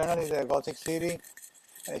internally, the Gothic city,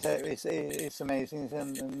 it's amazing.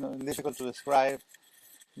 It's difficult to describe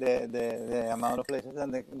the amount of places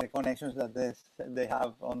and the connections that they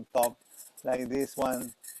have on top, like this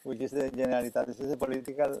one, which is the Generalitat. This is the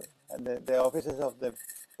political, the offices of the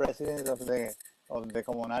president of the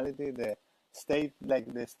commonality, the state,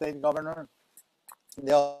 like the state governor,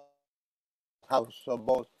 the house of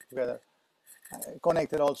both together,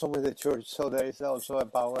 connected also with the church. So there is also a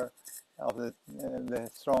power of the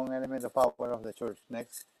strong element of power of the church.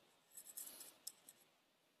 Next.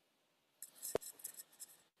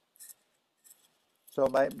 So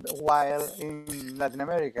while in Latin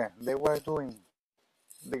America they were doing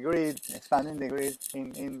the grid, expanding the grid,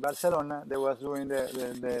 in Barcelona they was doing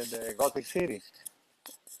the Gothic city,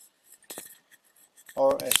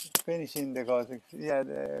 or finishing the Gothic,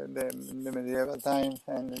 the medieval times,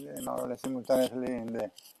 and more or less simultaneously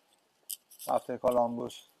after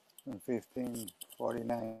Columbus in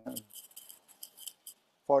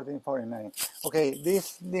 1449. Okay,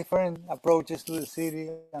 these different approaches to the city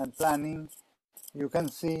and planning. You can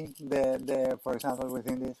see for example,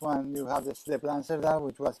 within this one, you have the Plan Cerdà,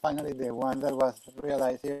 which was finally the one that was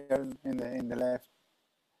realized here in the left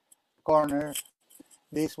corner.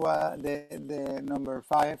 This was the number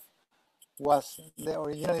 5 was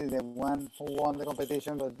originally the one who won the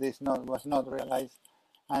competition, but this was not realized.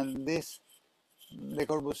 And this, Le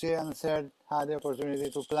Corbusier and Serd had the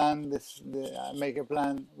opportunity to plan make a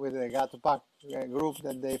plan with the Gatopac group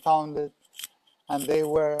that they founded, and they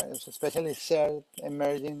were, especially Serd,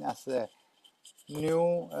 emerging as the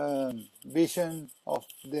new vision of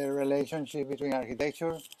the relationship between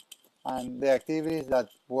architecture and the activities that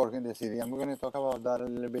work in the city. And we're going to talk about that a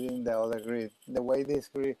little bit in the other grid, the way this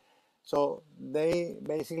grid. So they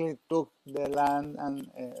basically took the land and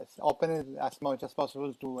opened it as much as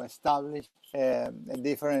possible to establish a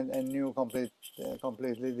new,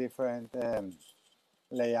 completely different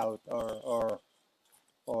layout or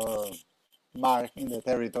mark in the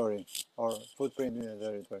territory, or footprint in the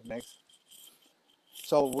territory. Next.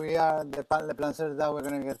 So we are the Plan Cerdà. We're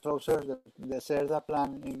going to get closer. The Cerdà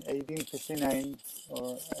plan in 1859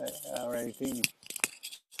 or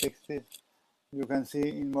 1860. You can see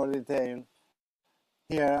in more detail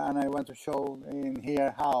here, and I want to show in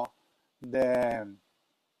here how the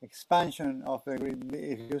expansion of the grid.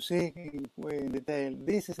 If you see in detail,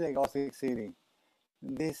 this is the Gothic city.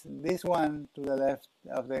 This one to the left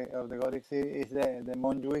of the Gothic city is the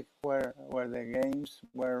Montjuic, where the games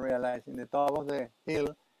were realized. In the top of the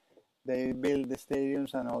hill, they built the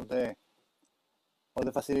stadiums and all the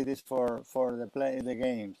facilities for the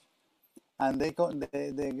games. And the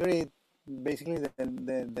grid, basically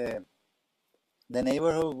the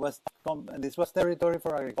neighborhood this was territory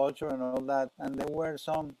for agriculture and all that, and there were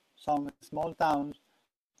some small towns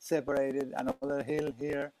separated, another hill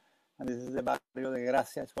here, and this is the barrio de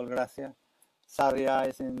Gracia. It's called Gracia. Sarria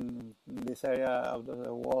is in this area of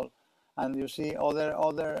the wall, and you see other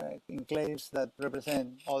enclaves that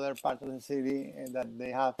represent other parts of the city that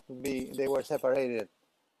they were separated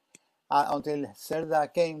until Cerda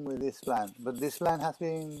came with this plan. But this plan has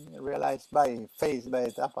been realized by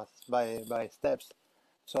etapas, by steps.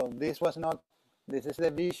 So this is the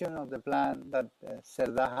vision of the plan that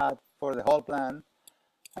Cerda had for the whole plan,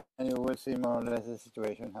 and you will see more or less the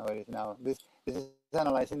situation how it is now. This is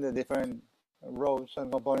analyzing the different roads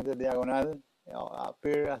and components, the diagonal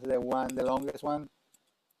appear as the longest one,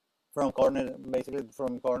 from corner, basically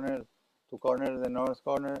from corner to corner, the north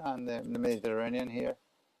corner and the Mediterranean here.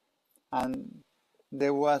 And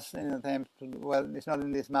there was an attempt to, well, it's not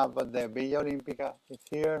in this map, but the Villa Olímpica is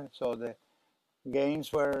here, so the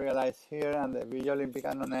games were realized here, and the Villa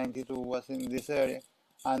Olímpica 92 was in this area.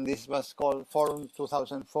 And this was called Forum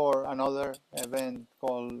 2004, another event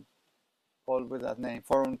called with that name,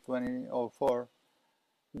 Forum 2004,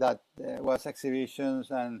 that was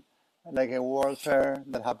exhibitions and like a world fair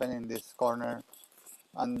that happened in this corner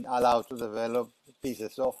and allowed to develop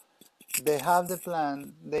pieces. So they have the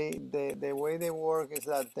plan. The way they work is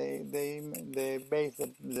that they base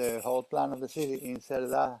the whole plan of the city in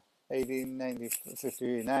Cerda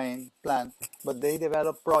 1859 plan, but they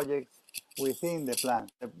develop projects within the plan.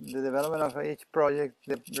 The development of each project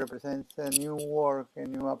represents a new work, a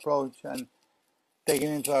new approach, and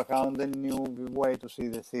taking into account the new way to see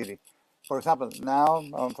the city. For example, now,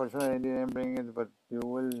 unfortunately, I didn't bring it, but you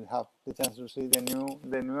will have the chance to see the new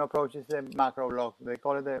approach is the macro blocks. They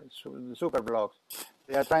call it the super blocks.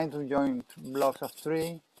 They are trying to join blocks of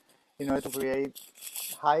 3 in order to create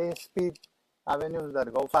high-speed avenues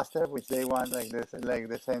that go faster, which they want, like this, like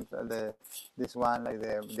the same, this one, like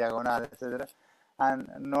the diagonal, etc., and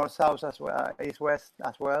north-south as well, east-west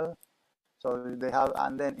as well. So they have,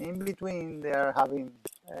 and then in between they are having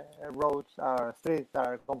roads or streets that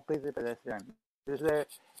are completely pedestrian. This is the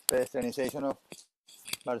pedestrianization of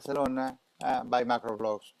Barcelona by macro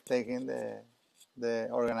blocks, taking the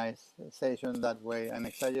organization that way and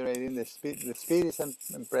exaggerating the speed. The speed is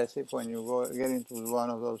impressive when you get into one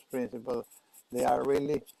of those principles. They are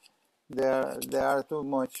really they are too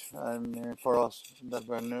much for us that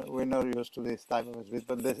we're not used to this type of speed.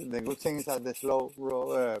 But the good thing is that the slow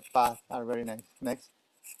paths are very nice. Next,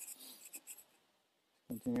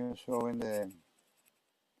 continue showing the.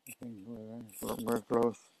 I think we're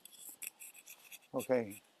close.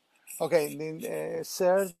 Okay. Okay, the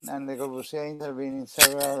CERT and Le Corbusier intervene in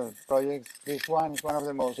several projects. This one is one of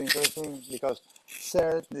the most interesting because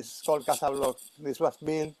CERT, this is called Casabloc, this was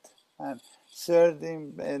built, and CERT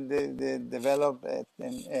they developed a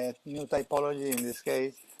new typology, in this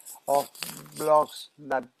case, of blocks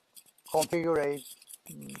that configure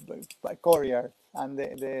by courtyard, and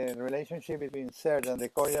the relationship between CERT and the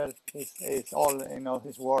courtyard is all in all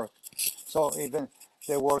his work. So even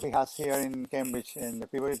the work he has here in Cambridge in the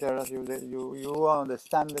Peabody Terrace, you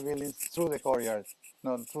understand the buildings through the courtyard,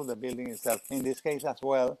 not through the building itself. In this case as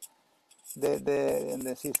well,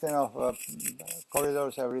 the system of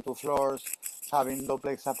corridors every 2 floors, having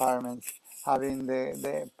duplex apartments, having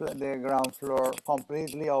the ground floor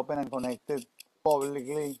completely open and connected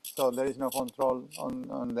publicly, so there is no control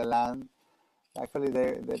on the land. Actually,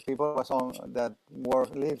 the people that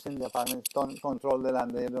lives in the apartments don't control the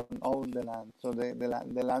land. They don't own the land. So the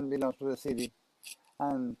land belongs to the city,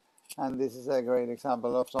 and this is a great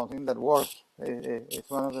example of something that works. It's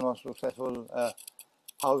one of the most successful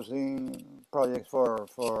housing projects for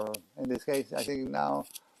in this case. I think now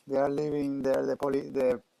they are living there.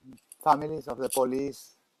 The families of the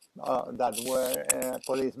police that were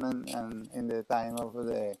policemen, and in the time of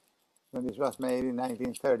when this was made in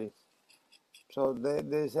 1930s. So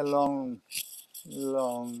there is a long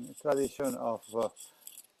tradition of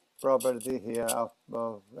property here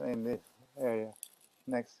in this area.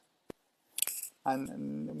 Next.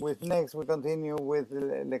 And with next, we continue with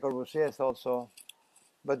Le Corbusier's also.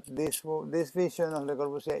 But this vision of Le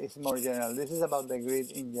Corbusier is more general. This is about the grid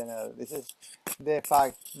in general. This is the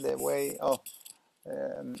way of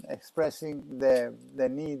expressing the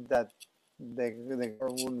need that the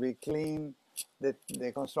would be clean, that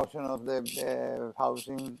the construction of the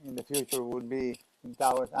housing in the future would be in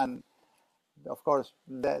towers, and of course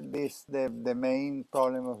the main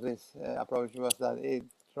problem of this approach was that it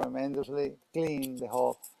tremendously cleaned the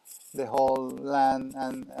whole land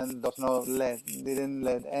and didn't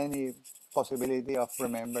let any possibility of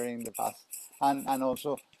remembering the past, and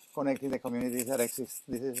also connecting the communities that exist.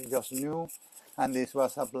 This is just new, and this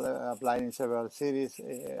was applied in several cities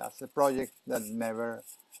as a project that never,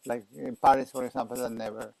 like in Paris, for example, that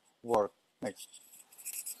never worked. Next.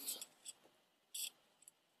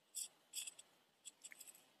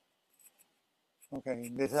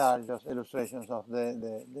 Okay, these are just illustrations of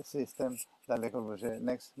the system that Le Corbusier.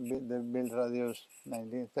 Next, the build radius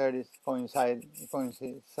 1930s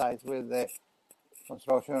coincides with the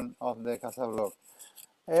construction of the Casablanca.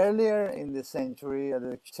 Earlier in the century, at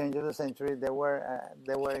the change of the century, there were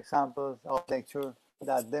examples of architecture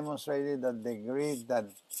that demonstrated that the grid that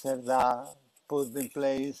Cerdà put in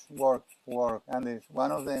place worked, and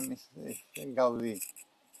one of them is Gaudí.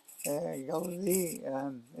 Gaudí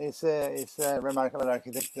is a remarkable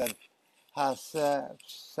architect that has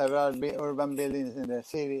several urban buildings in the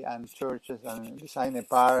city and churches, and designed a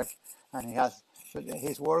park. And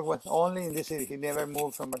his work was only in the city. He never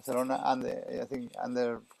moved from Barcelona and I think and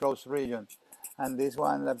the close region. And this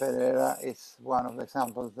one, La Pedrera, is one of the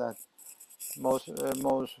examples that most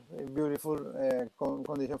beautiful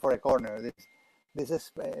condition for a corner.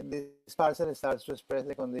 This parcel starts to express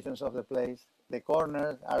the conditions of the place. The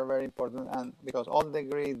corners are very important, and because all the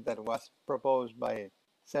grid that was proposed by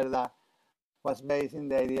Cerda was based in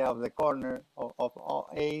the idea of the corner of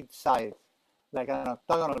 8 sides, like an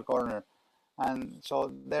octagonal corner. And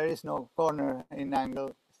so there is no corner in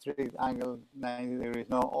angle, strict angle 90 degrees,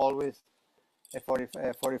 no, always a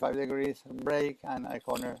 45 degrees break and a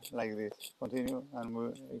corner like this. Continue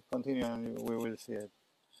and we will see it.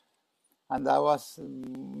 And that was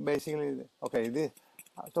basically, okay, this,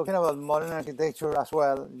 talking about modern architecture as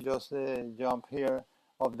well, just a jump here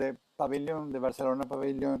of the pavilion, the Barcelona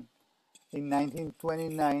pavilion in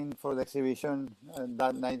 1929 for the exhibition,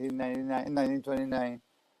 that 1929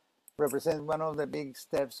 represents one of the big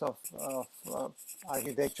steps of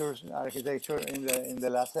architecture in the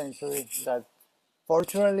last century that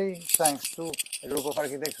fortunately, thanks to a group of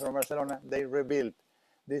architects from Barcelona, they rebuilt.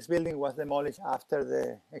 This building was demolished after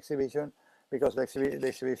the exhibition because the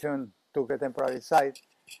exhibition took a temporary site,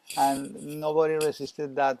 and nobody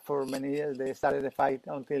resisted that for many years. They started a fight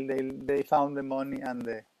until they found the money and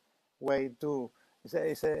the way to.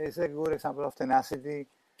 It's a good example of tenacity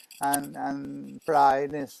and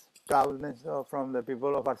proudness from the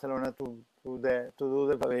people of Barcelona to do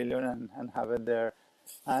the pavilion and have it there,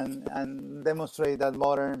 and demonstrate that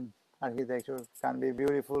modern architecture can be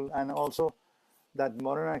beautiful, and also that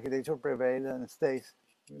modern architecture prevails and stays.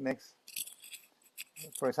 Next,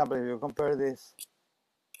 for example, if you compare this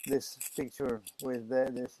picture with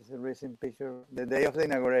this recent picture, the day of the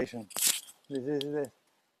inauguration. This is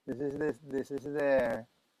the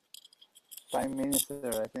prime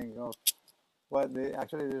minister, I think, of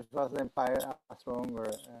actually this was the Empire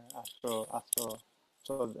Austro-Hungary, Astro.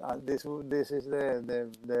 So this is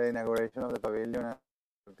the inauguration of the pavilion,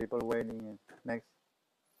 and people waiting. Next,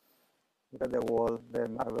 look at the wall, the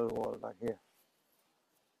marble wall back here.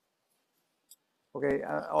 Okay,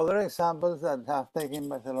 other examples that have taken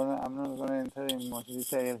Barcelona, I'm not going to enter in much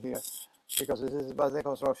detail here because was the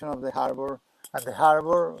construction of the harbor. And the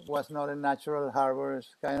harbor was not a natural harbor,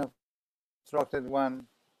 it's kind of constructed one.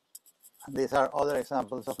 And these are other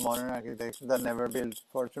examples of modern architecture that never built,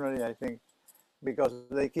 fortunately, I think, because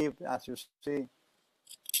they keep, as you see,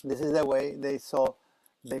 this is the way they saw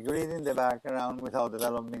the grid in the background without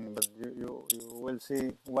developing, but you will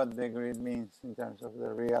see what the grid means in terms of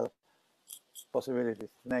the real possibilities.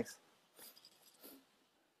 Next.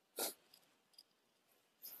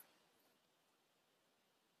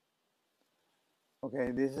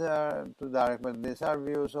 Okay, these are too dark, but these are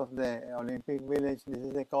views of the Olympic Village. This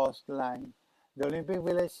is the coastline. The Olympic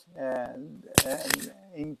Village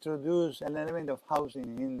introduced an element of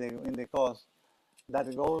housing in the coast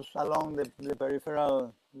that goes along the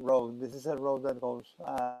peripheral road. This is a road that goes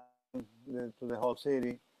to the whole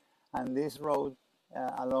city, and this road,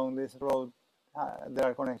 along this road, there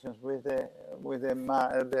are connections with the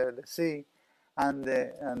sea, and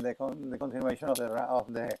the continuation of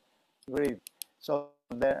the grid. So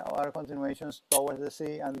there are continuations towards the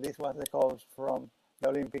sea, and this was the coast from the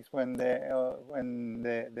Olympics when the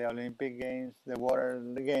Olympic Games,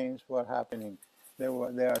 the games were happening. There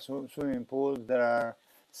are swimming pools. There are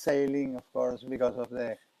sailing, of course, because of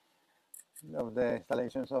the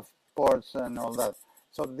installations of ports and all that.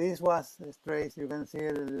 So this was straight. You can see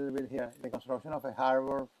it a little bit here. The construction of a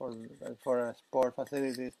harbor for sport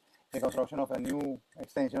facilities, the construction of a new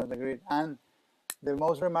extension of the grid, and the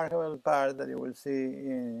most remarkable part that you will see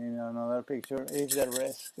in another picture is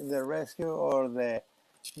the rescue or the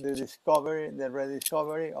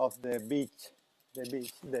rediscovery of the beach.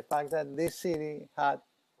 The fact that this city had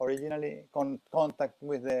originally contact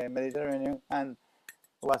with the Mediterranean and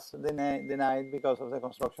was denied because of the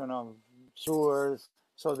construction of sewers.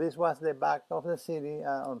 So this was the back of the city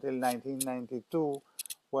until 1992,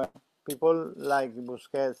 when people like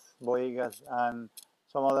Busquets, Boigas, and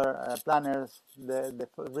some other planners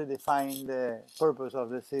redefined the purpose of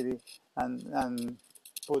the city and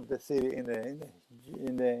put the city in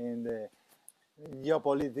the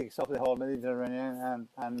geopolitics of the whole Mediterranean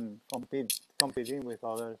and competing with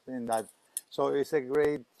others in that. So it's a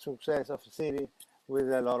great success of the city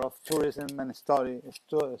with a lot of tourism and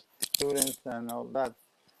students and all that,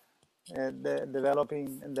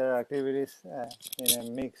 developing their activities in a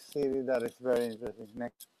mixed city that is very interesting.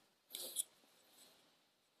 Next.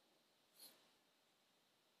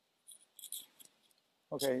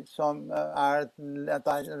 Okay, some art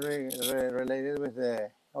related with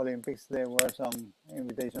the Olympics. There were some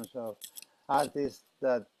invitations of artists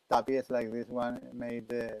that tapies like this one made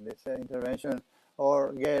this intervention,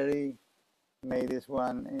 or Gary made this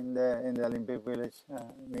one in the Olympic Village.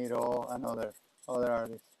 Miro and other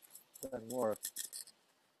artists that work.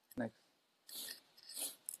 Next.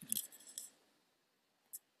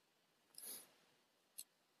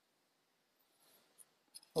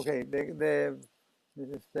 Okay, this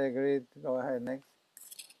is the grid. Go ahead, next.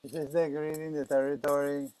 This is the grid in the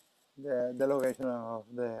territory, the location of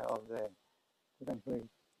the conflict.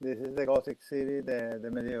 This is the Gothic city, the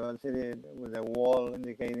medieval city with the wall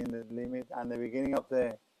indicating the limit and the beginning of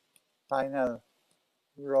the final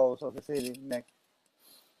rows of the city. Next.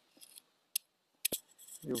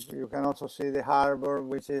 You can also see the harbor,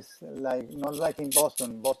 which is like not like in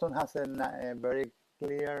Boston. Boston has a very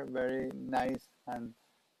clear, very nice and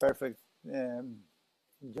perfect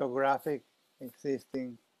geographic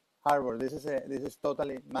existing harbor. This is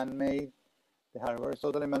totally man-made. The harbor is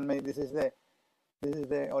totally man-made. This is the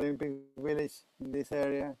Olympic Village in this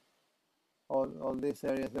area. All these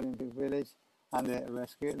areas, the Olympic Village, and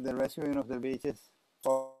the rescuing of the beaches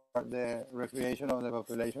for the recreation of the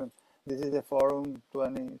population. This is the Forum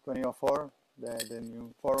 2004, the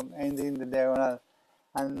new forum ending the diagonal,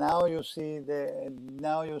 and now you see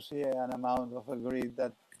an amount of a grid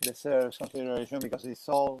that deserves consideration because it's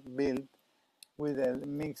all built with a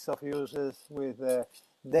mix of uses, with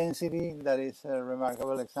density that is a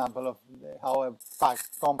remarkable example of how a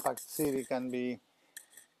compact city can be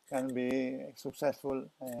successful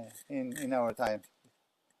in our time.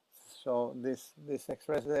 So this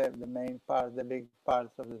expresses the main part, the big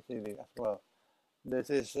parts of the city as well. This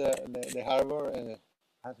is the harbor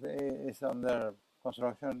is under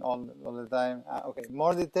construction all the time. Okay,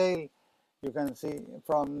 more detail you can see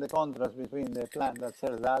from the contrast between the plan that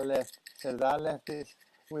Cerdà left. Cerdà left is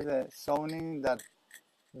with a zoning that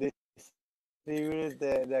distributed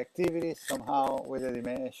the activities somehow with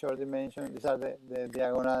a short dimension. These are the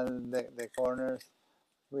diagonal, the corners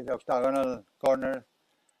with octagonal corners,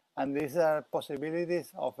 and these are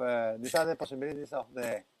possibilities of these are the possibilities of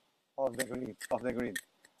the grid.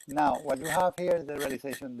 Now, what you have here is the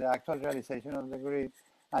realization, the actual realization of the grid,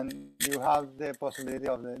 and you have the possibility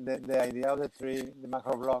of the idea of the tree, the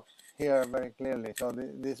macro blocks here very clearly. So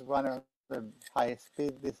this one is the high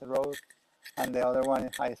speed, this road, and the other one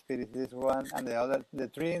is high speed is this one, and the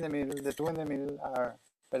three in the middle, the two in the middle are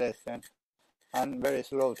pedestrian and very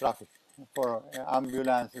slow traffic for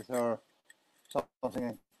ambulances or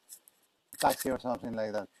something, taxi or something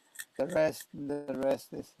like that. The rest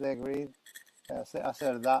is the grid.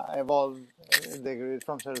 Cerda evolved, the grid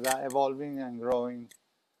from Cerda evolving and growing.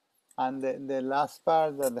 And the last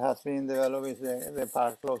part that has been developed is the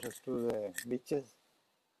part closest to the beaches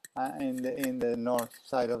in the north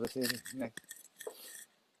side of the city. Next.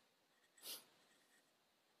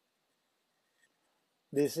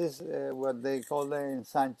 This is what they call the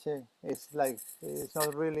ensanche. It's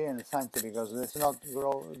not really ensanche because it's not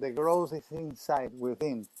growth. The growth is inside,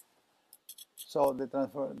 within. So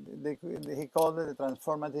he called it the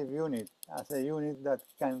transformative unit as a unit that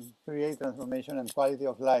can create transformation and quality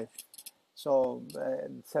of life. So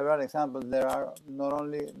several examples. There are not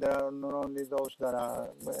only those that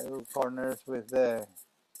are corners with the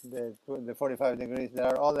 45 degrees. There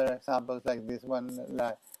are other examples like this one.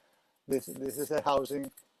 Like this is a housing,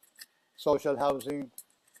 social housing,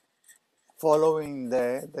 following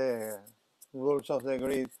the rules of the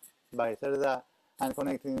grid by Cerda and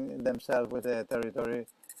connecting themselves with the territory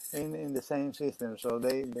in the same system. So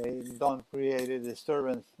they don't create a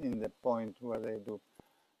disturbance in the point where they do.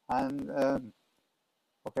 And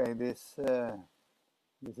okay, this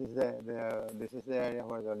is the area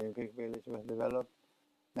where the Olympic Village was developed.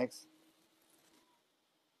 Next.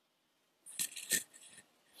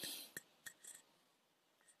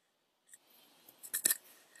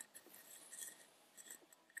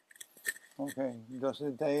 Okay, those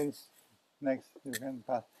details. Next, you can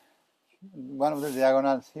pass. One of the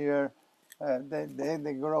diagonals here,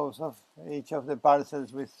 the growth of each of the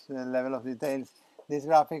parcels with level of details. This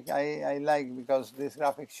graphic I like because this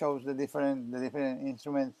graphic shows the different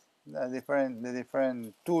instruments, the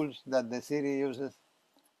different tools that the city uses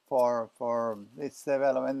for its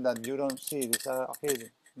development that you don't see. These are okay.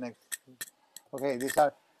 Next, okay, these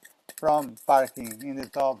are from parking in the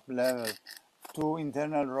top level to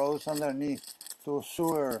internal roads underneath to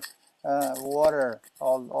sewer, water.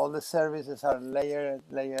 All the services are layered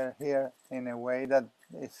here in a way that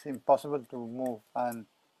it's impossible to move and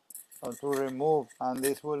or to remove, and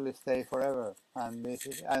this will stay forever. And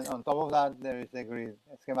on top of that, there is a grid,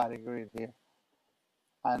 a schematic grid here.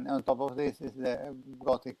 And on top of this is the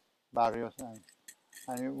Gothic barrios.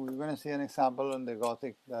 And we're going to see an example on the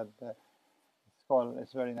Gothic that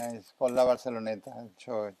it's very nice. It's called La Barceloneta. I'll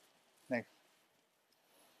show it next.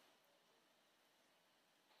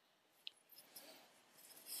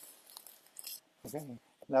 Okay,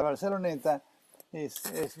 La Barceloneta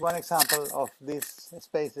is one example of these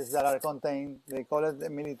spaces that are contained. They call it the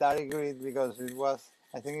military grid because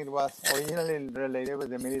I think it was originally related with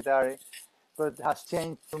the military, but has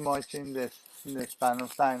changed too much in the span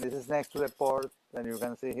of time. This is next to the port, and you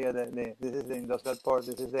can see here this is the industrial port,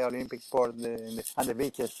 this is the Olympic port, and the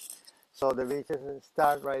beaches. So the beaches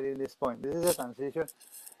start right in this point. This is a transition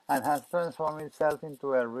and has transformed itself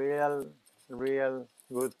into a real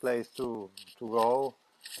good place to go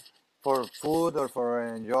for food or for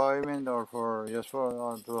enjoyment or for just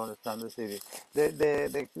for to understand the city.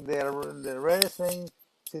 The rarest thing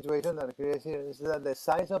situation that creates here is that the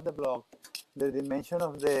size of the block, the dimension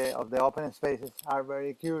of the open spaces are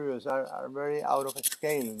very curious, are very out of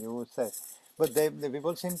scale, you would say. But the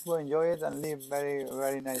people seem to enjoy it and live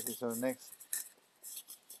very nicely. So next,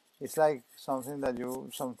 it's like something that you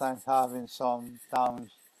sometimes have in some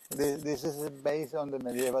towns. This is based on the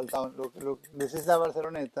medieval town. Look, this is the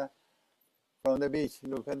Barceloneta from the beach.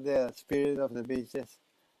 Look at the spirit of the beaches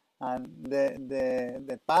and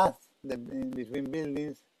the path in between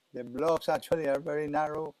buildings. The blocks actually are very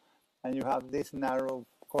narrow, and you have these narrow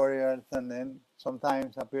corridors, and then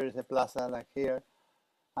sometimes appears a plaza like here,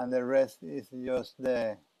 and the rest is just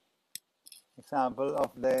the example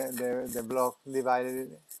of the block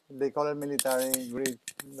divided. They call it military grid,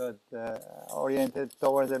 but oriented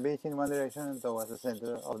towards the beach in one direction and towards the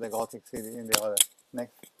center of the Gothic city in the other.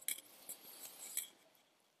 Next.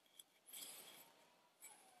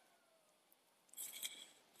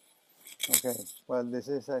 Okay, well, this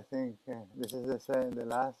is, I think, this is the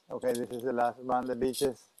last, okay, this is the last one, the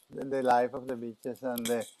beaches, the life of the beaches and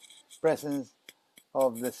the presence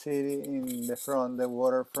of the city in the front, the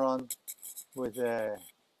waterfront, with that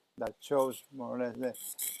shows more or less the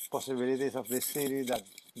possibilities of this city that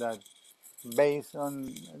based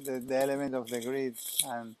on the element of the grid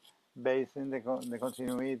and based in the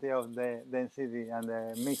continuity of the density and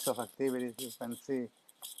the mix of activities, you can see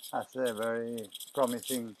as a very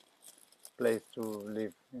promising place to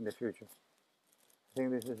live in the future. I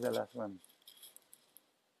think this is the last one.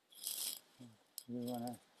 You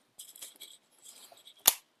wanna...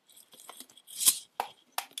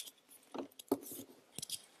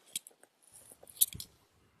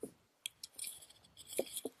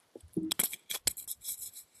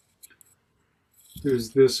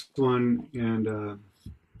 There's this one, and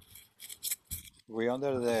we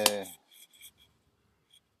under this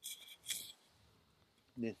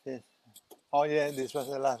is, oh yeah, this was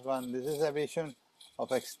the last one. This is a vision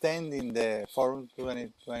of extending the Forum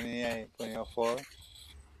 2004.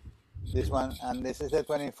 This one, and this is the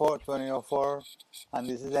 2004, and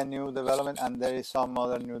this is a new development, and there is some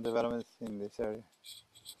other new developments in this area.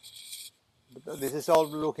 But this is all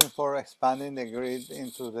looking for expanding the grid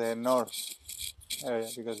into the north area,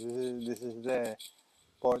 because this is the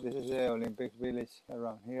port, this is the Olympic village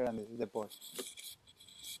around here, and this is the port.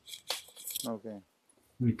 Okay.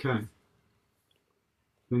 Okay.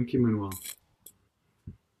 Thank you, Manuel.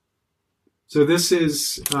 So this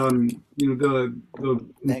is, the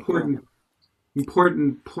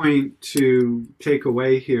important point to take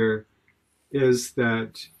away here is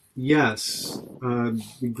that yes,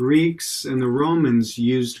 the Greeks and the Romans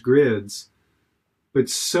used grids, but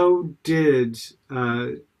so did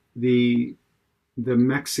the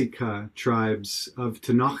Mexica tribes of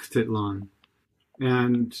Tenochtitlan,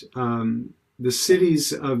 and the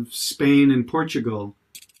cities of Spain and Portugal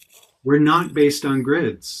were not based on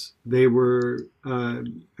grids. They were,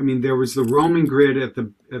 there was the Roman grid at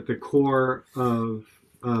the core of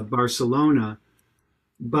Barcelona,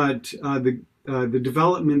 but the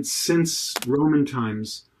development since Roman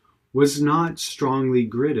times was not strongly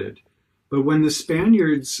gridded. But when the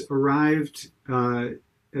Spaniards arrived at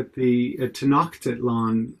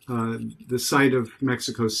Tenochtitlan, the site of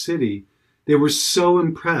Mexico City, they were so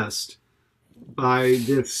impressed by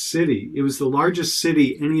this city. It was the largest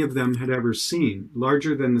city any of them had ever seen,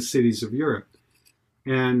 larger than the cities of Europe.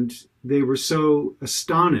 And they were so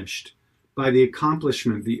astonished by the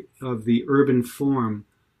accomplishment of the urban form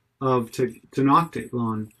of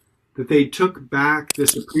Tenochtitlan that they took back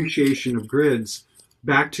this appreciation of grids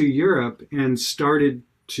back to Europe and started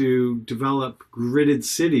to develop gridded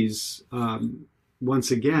cities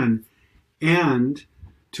once again, and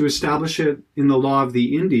to establish it in the law of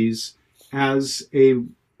the Indies as a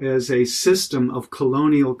system of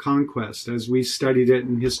colonial conquest, as we studied it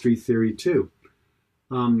in history theory too.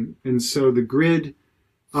 And so the grid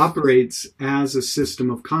operates as a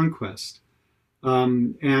system of conquest.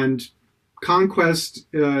 And conquest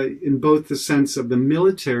in both the sense of the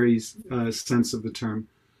military sense of the term,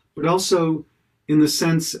 but also in the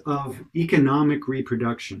sense of economic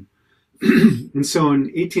reproduction. And so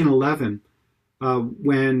in 1811,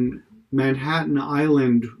 when Manhattan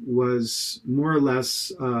Island was more or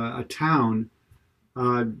less a town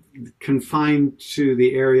confined to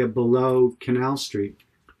the area below Canal Street,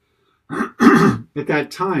 at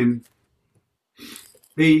that time,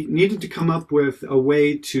 they needed to come up with a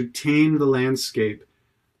way to tame the landscape,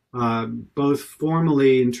 both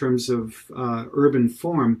formally in terms of urban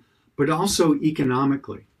form, but also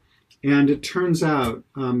economically. And it turns out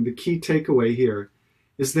the key takeaway here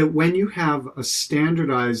is that when you have a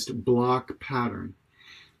standardized block pattern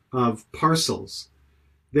of parcels,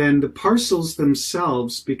 then the parcels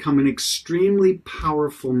themselves become an extremely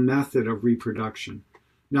powerful method of reproduction.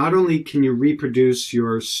 Not only can you reproduce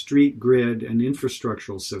your street grid and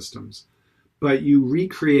infrastructural systems, but you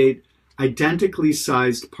recreate identically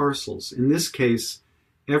sized parcels. In this case,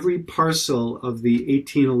 every parcel of the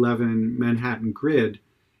 1811 Manhattan grid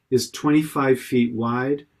is 25 feet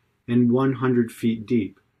wide and 100 feet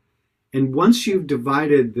deep. And once you've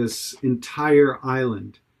divided this entire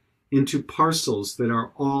island into parcels that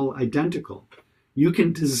are all identical, you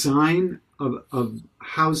can design a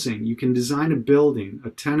housing, you can design a building, a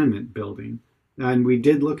tenement building, and we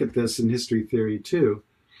did look at this in history theory too.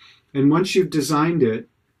 And once you've designed it,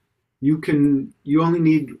 you only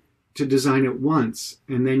need to design it once,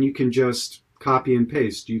 and then you can just copy and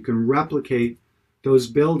paste. You can replicate those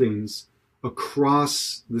buildings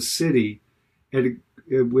across the city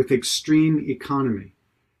with extreme economy.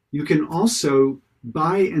 You can also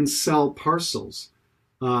buy and sell parcels.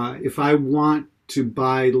 If I want to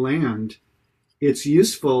buy land, it's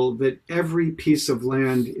useful that every piece of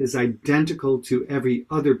land is identical to every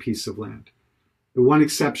other piece of land. The one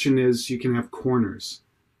exception is you can have corners.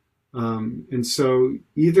 And so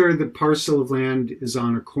either the parcel of land is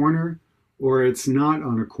on a corner or it's not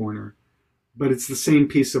on a corner, but it's the same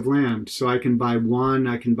piece of land. So I can buy one,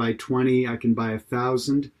 I can buy 20, I can buy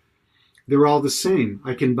 1,000. They're all the same.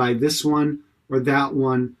 I can buy this one or that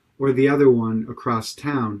one or the other one across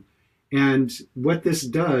town. And what this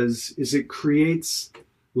does is it creates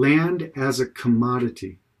land as a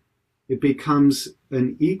commodity. It becomes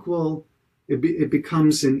an equal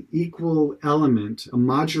element, a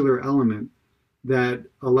modular element that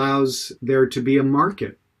allows there to be a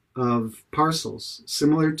market of parcels.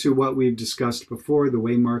 Similar to what we've discussed before, the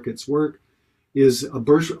way markets work is a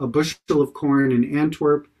bushel of corn in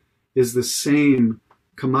Antwerp is the same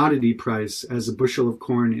commodity price as a bushel of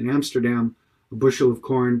corn in Amsterdam, a bushel of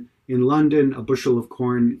corn in London, a bushel of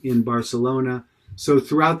corn in Barcelona. So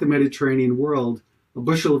throughout the Mediterranean world, a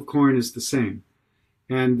bushel of corn is the same.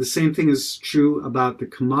 And the same thing is true about the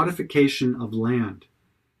commodification of land.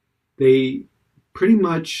 They pretty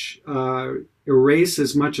much erase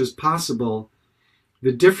as much as possible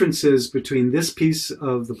the differences between this piece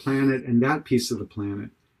of the planet and that piece of the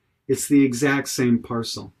planet. It's the exact same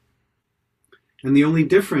parcel. And the only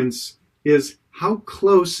difference is how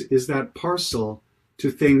close is that parcel to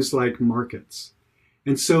things like markets.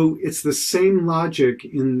 And so it's the same logic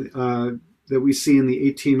that we see in the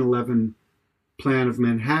 1811 plan of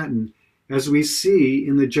Manhattan as we see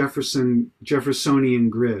in the Jeffersonian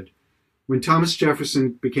grid. When Thomas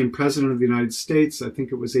Jefferson became president of the United States, I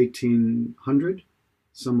think it was 1800,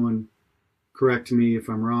 someone correct me if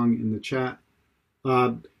I'm wrong in the chat,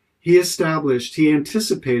 he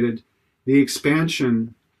anticipated the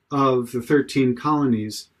expansion of the 13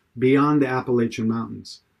 colonies beyond the Appalachian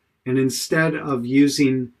Mountains. And instead of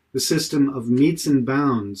using the system of meets and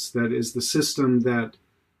bounds, that is the system that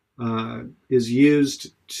is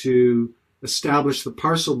used to establish the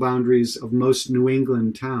parcel boundaries of most New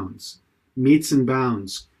England towns, meets and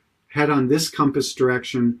bounds, head on this compass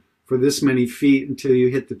direction for this many feet until you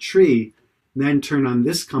hit the tree, then turn on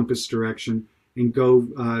this compass direction and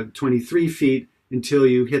go 23 feet until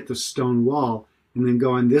you hit the stone wall, and then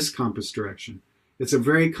go on this compass direction. It's a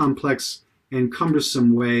very complex and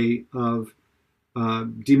cumbersome way of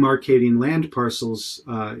demarcating land parcels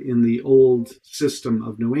in the old system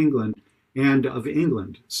of New England and of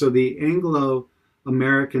England. So the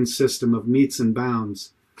Anglo-American system of meets and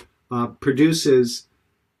bounds produces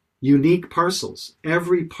unique parcels.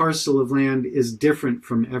 Every parcel of land is different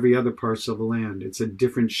from every other parcel of land. It's a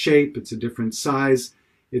different shape, it's a different size,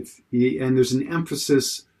 and there's an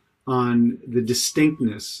emphasis on the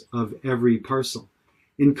distinctness of every parcel.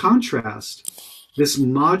 In contrast, this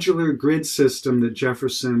modular grid system that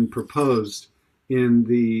Jefferson proposed in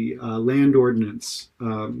the land ordinance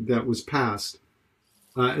that was passed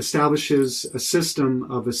establishes a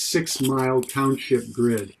system of a 6-mile township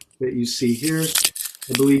grid that you see here.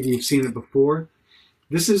 I believe you've seen it before.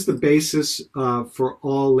 This is the basis for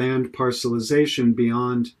all land parcelization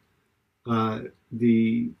beyond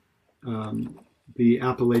the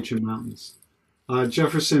Appalachian Mountains.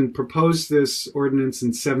 Jefferson proposed this ordinance in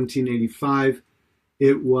 1785.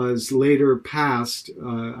 It was later passed,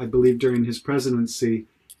 I believe, during his presidency,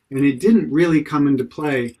 and it didn't really come into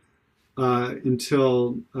play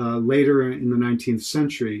until later in the 19th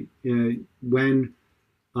century, when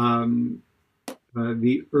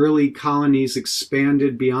the early colonies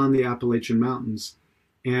expanded beyond the Appalachian Mountains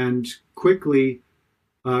and quickly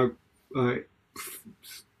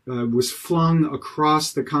was flung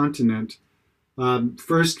across the continent.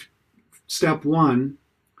 First, step one,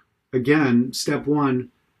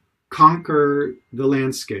 conquer the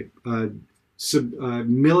landscape.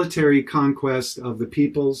 Military conquest of the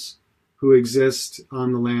peoples who exist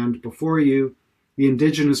on the land before you, the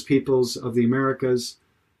indigenous peoples of the Americas.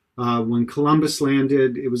 When Columbus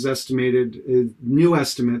landed, it was estimated, new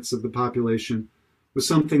estimates of the population was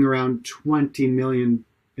something around 20 million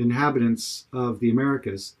inhabitants of the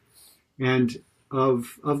Americas. And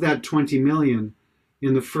of that 20 million,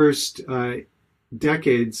 in the first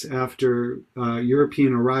decades after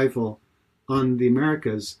European arrival on the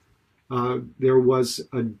Americas, there was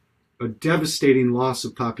a devastating loss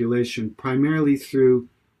of population, primarily through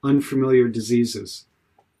unfamiliar diseases.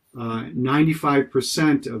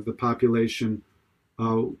 95% of the population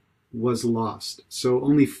was lost. So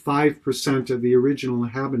only 5% of the original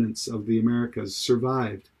inhabitants of the Americas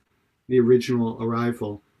survived the original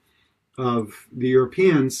arrival of the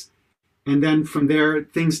Europeans. And then from there,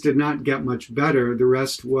 things did not get much better. The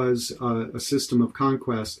rest was a system of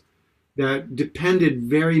conquest that depended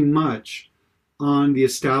very much on the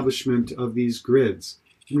establishment of these grids.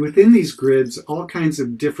 And within these grids, all kinds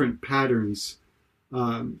of different patterns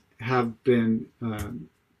have been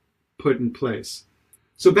put in place.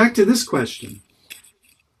 So back to this question.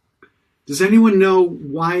 Does anyone know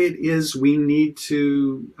why it is we need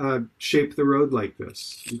to shape the road like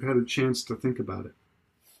this? You've had a chance to think about it.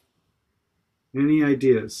 Any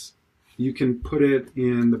ideas? You can put it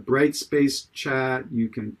in the Brightspace chat. You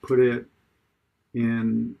can put it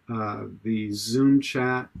in the Zoom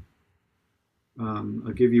chat.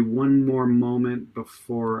 I'll give you one more moment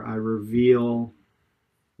before I reveal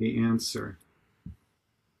the answer.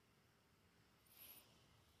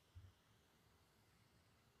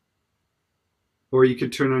 Or you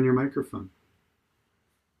could turn on your microphone.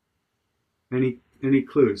 Any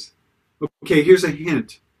clues? Okay, here's a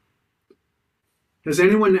hint. Has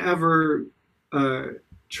anyone ever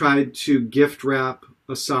tried to gift wrap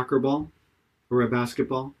a soccer ball or a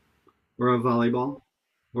basketball or a volleyball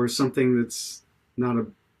or something that's not a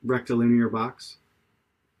rectilinear box?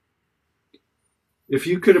 If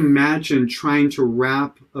you could imagine trying to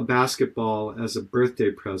wrap a basketball as a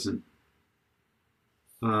birthday present,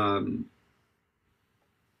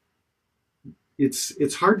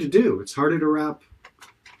 it's hard to do. It's harder to wrap.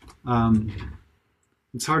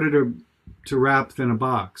 It's harder to wrap than a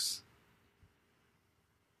box.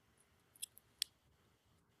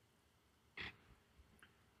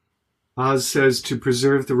 Oz says to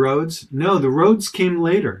preserve the roads. No, the roads came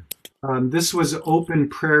later. This was open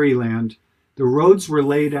prairie land. The roads were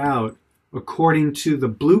laid out according to the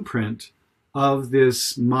blueprint of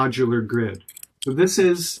this modular grid. So this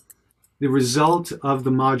is the result of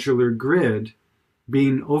the modular grid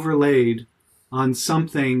being overlaid on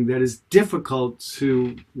something that is difficult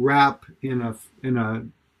to wrap in a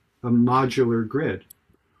modular grid.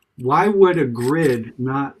 Why would a grid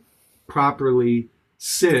not properly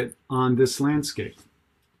sit on this landscape?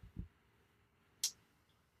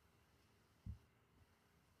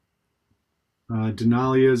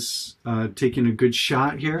 Denalia's taking a good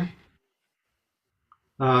shot here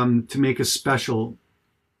to make a special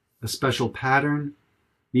pattern.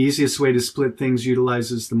 The easiest way to split things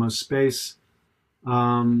utilizes the most space.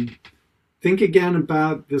 Think again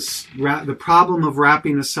about this, the problem of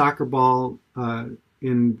wrapping a soccer ball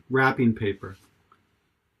in wrapping paper.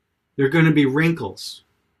 There are going to be wrinkles,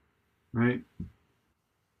 right?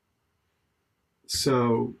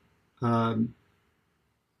 So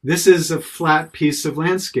this is a flat piece of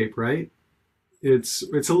landscape, right? It's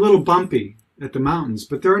a little bumpy at the mountains,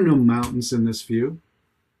 but there are no mountains in this view.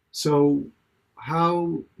 So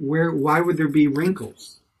why would there be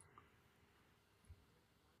wrinkles?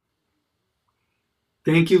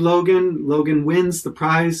 Thank you, Logan. Logan wins the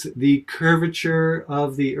prize, the curvature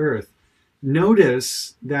of the earth.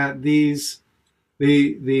 Notice that the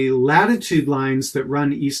The latitude lines that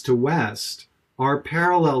run east to west are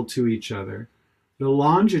parallel to each other. The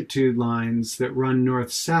longitude lines that run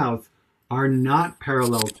north-south are not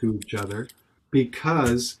parallel to each other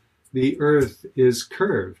because the Earth is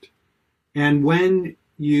curved. And when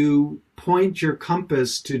you point your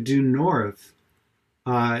compass to due north,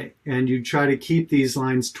 and you try to keep these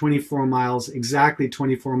lines 24 miles, exactly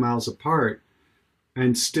 24 miles apart,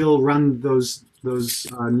 and still run those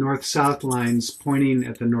north-south lines pointing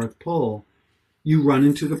at the North Pole, you run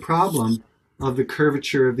into the problem of the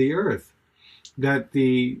curvature of the Earth. That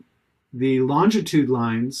the longitude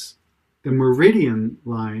lines, the meridian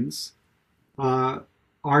lines, are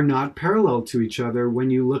not parallel to each other when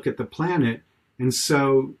you look at the planet. And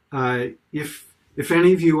so if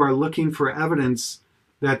any of you are looking for evidence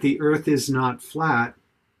that the Earth is not flat,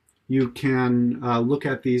 you can look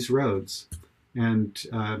at these roads. And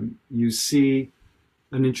you see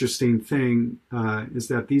an interesting thing is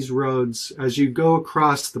that these roads, as you go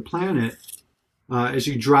across the planet, as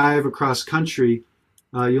you drive across country,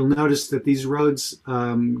 you'll notice that these roads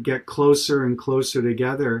get closer and closer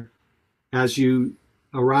together as you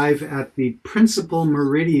arrive at the principal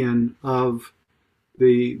meridian of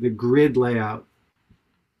the grid layout.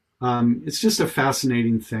 It's just a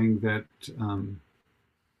fascinating thing that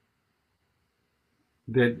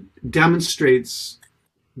that demonstrates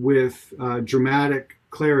with dramatic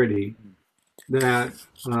clarity that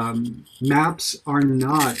maps are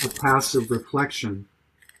not a passive reflection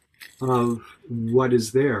of what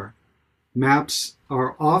is there. Maps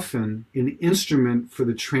are often an instrument for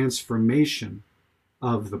the transformation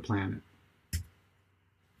of the planet.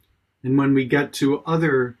 And when we get to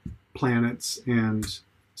other planets and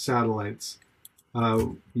satellites,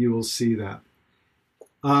 you will see that.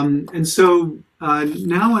 And so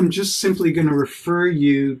now I'm just simply going to refer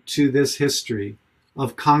you to this history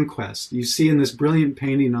of conquest. You see in this brilliant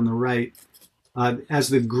painting on the right, as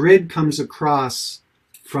the grid comes across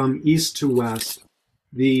from east to west,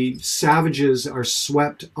 the savages are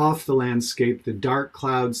swept off the landscape, the dark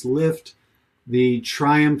clouds lift, the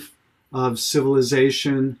triumph of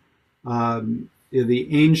civilization, the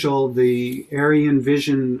angel, the Aryan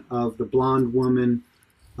vision of the blonde woman,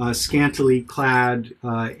 scantily clad,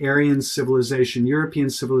 Aryan civilization, European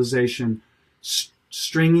civilization,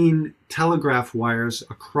 stringing telegraph wires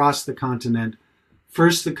across the continent.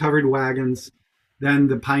 First the covered wagons, then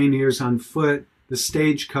the pioneers on foot, the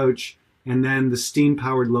stagecoach, and then the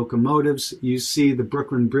steam-powered locomotives. You see the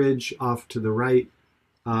Brooklyn Bridge off to the right,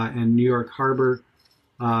 and New York Harbor.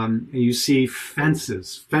 And you see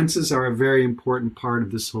fences. Fences are a very important part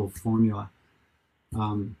of this whole formula.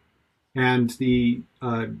 And the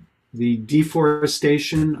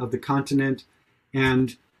deforestation of the continent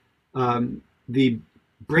and the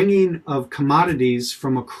bringing of commodities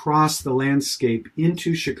from across the landscape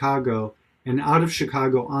into Chicago and out of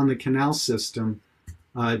Chicago on the canal system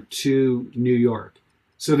to New York.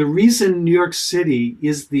 So the reason New York City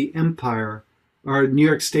is the empire, or New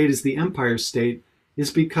York State is the empire state,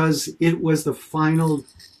 is because it was the final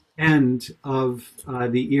end of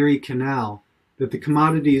the Erie Canal, that the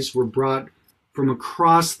commodities were brought from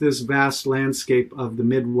across this vast landscape of the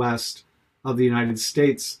Midwest of the United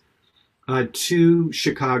States to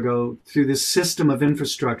Chicago through this system of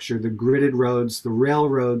infrastructure, the gridded roads, the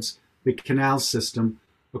railroads, the canal system,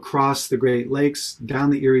 across the Great Lakes, down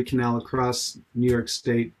the Erie Canal, across New York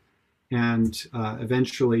State, and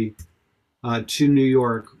eventually to New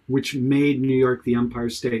York, which made New York the Empire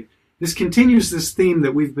State. This continues this theme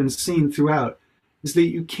that we've been seeing throughout, is that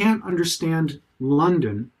you can't understand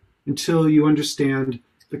London until you understand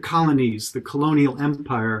the colonies, the colonial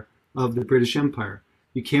empire of the British Empire.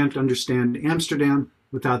 You can't understand Amsterdam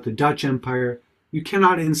without the Dutch Empire. You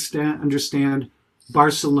cannot understand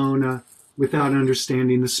Barcelona without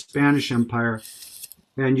understanding the Spanish Empire.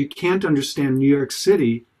 And you can't understand New York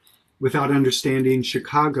City without understanding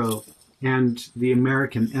Chicago and the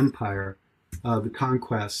American Empire, the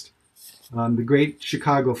conquest. The Great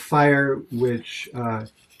Chicago Fire, which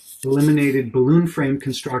eliminated balloon frame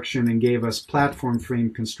construction and gave us platform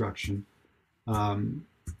frame construction. I'm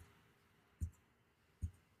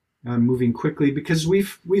moving quickly because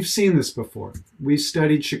we've seen this before. We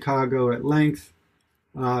studied Chicago at length.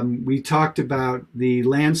 We talked about the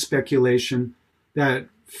land speculation that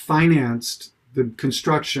financed the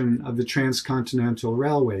construction of the transcontinental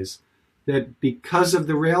railways. That because of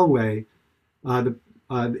the railway,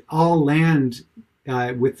 all land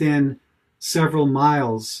within several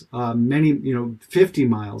miles, 50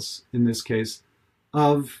 miles in this case,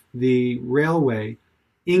 of the railway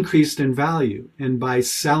increased in value. And by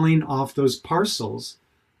selling off those parcels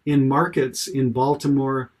in markets in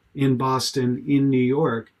Baltimore, in Boston, in New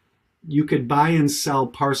York, you could buy and sell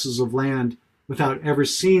parcels of land without ever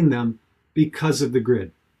seeing them because of the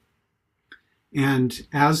grid. And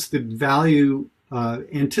as the value,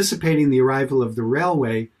 anticipating the arrival of the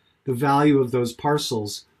railway, the value of those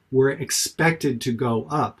parcels were expected to go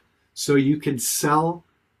up. So you could sell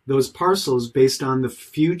those parcels based on the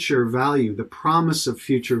future value, the promise of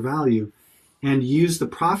future value, and use the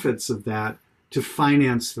profits of that to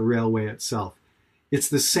finance the railway itself. It's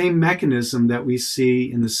the same mechanism that we see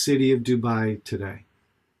in the city of Dubai today.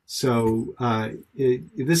 So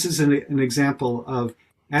this is an example of,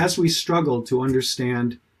 as we struggle to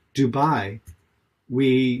understand Dubai,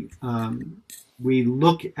 we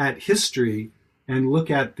look at history and look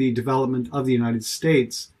at the development of the United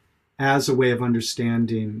States as a way of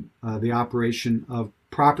understanding the operation of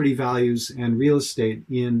property values and real estate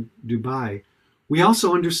in Dubai. We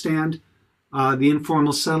also understand the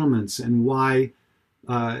informal settlements and why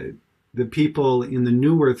the people in the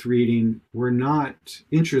New Earth reading were not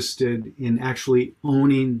interested in actually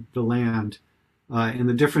owning the land, and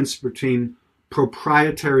the difference between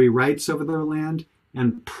proprietary rights over their land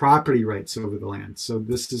and property rights over the land. So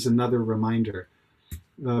this is another reminder.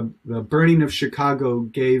 The burning of Chicago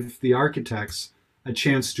gave the architects a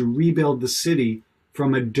chance to rebuild the city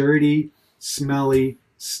from a dirty, smelly,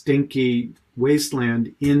 stinky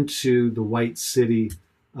wasteland into the white city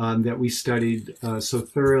that we studied so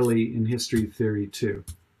thoroughly in history theory too.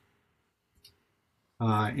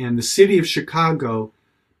 And the city of Chicago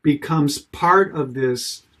becomes part of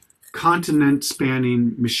this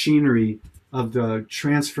continent-spanning machinery of the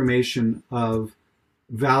transformation of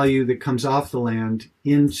value that comes off the land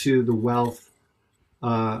into the wealth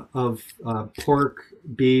of pork,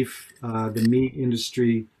 beef, the meat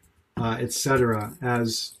industry, etc.,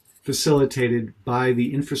 as facilitated by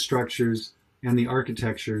the infrastructures and the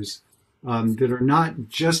architectures that are not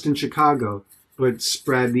just in Chicago, but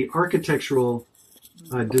spread the architectural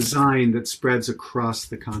design that spreads across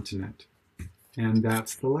the continent. And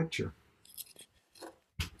that's the lecture.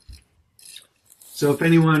 So if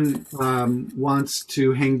anyone wants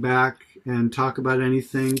to hang back and talk about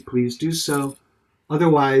anything, please do so.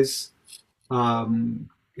 Otherwise,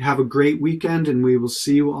 have a great weekend, and we will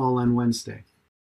see you all on Wednesday.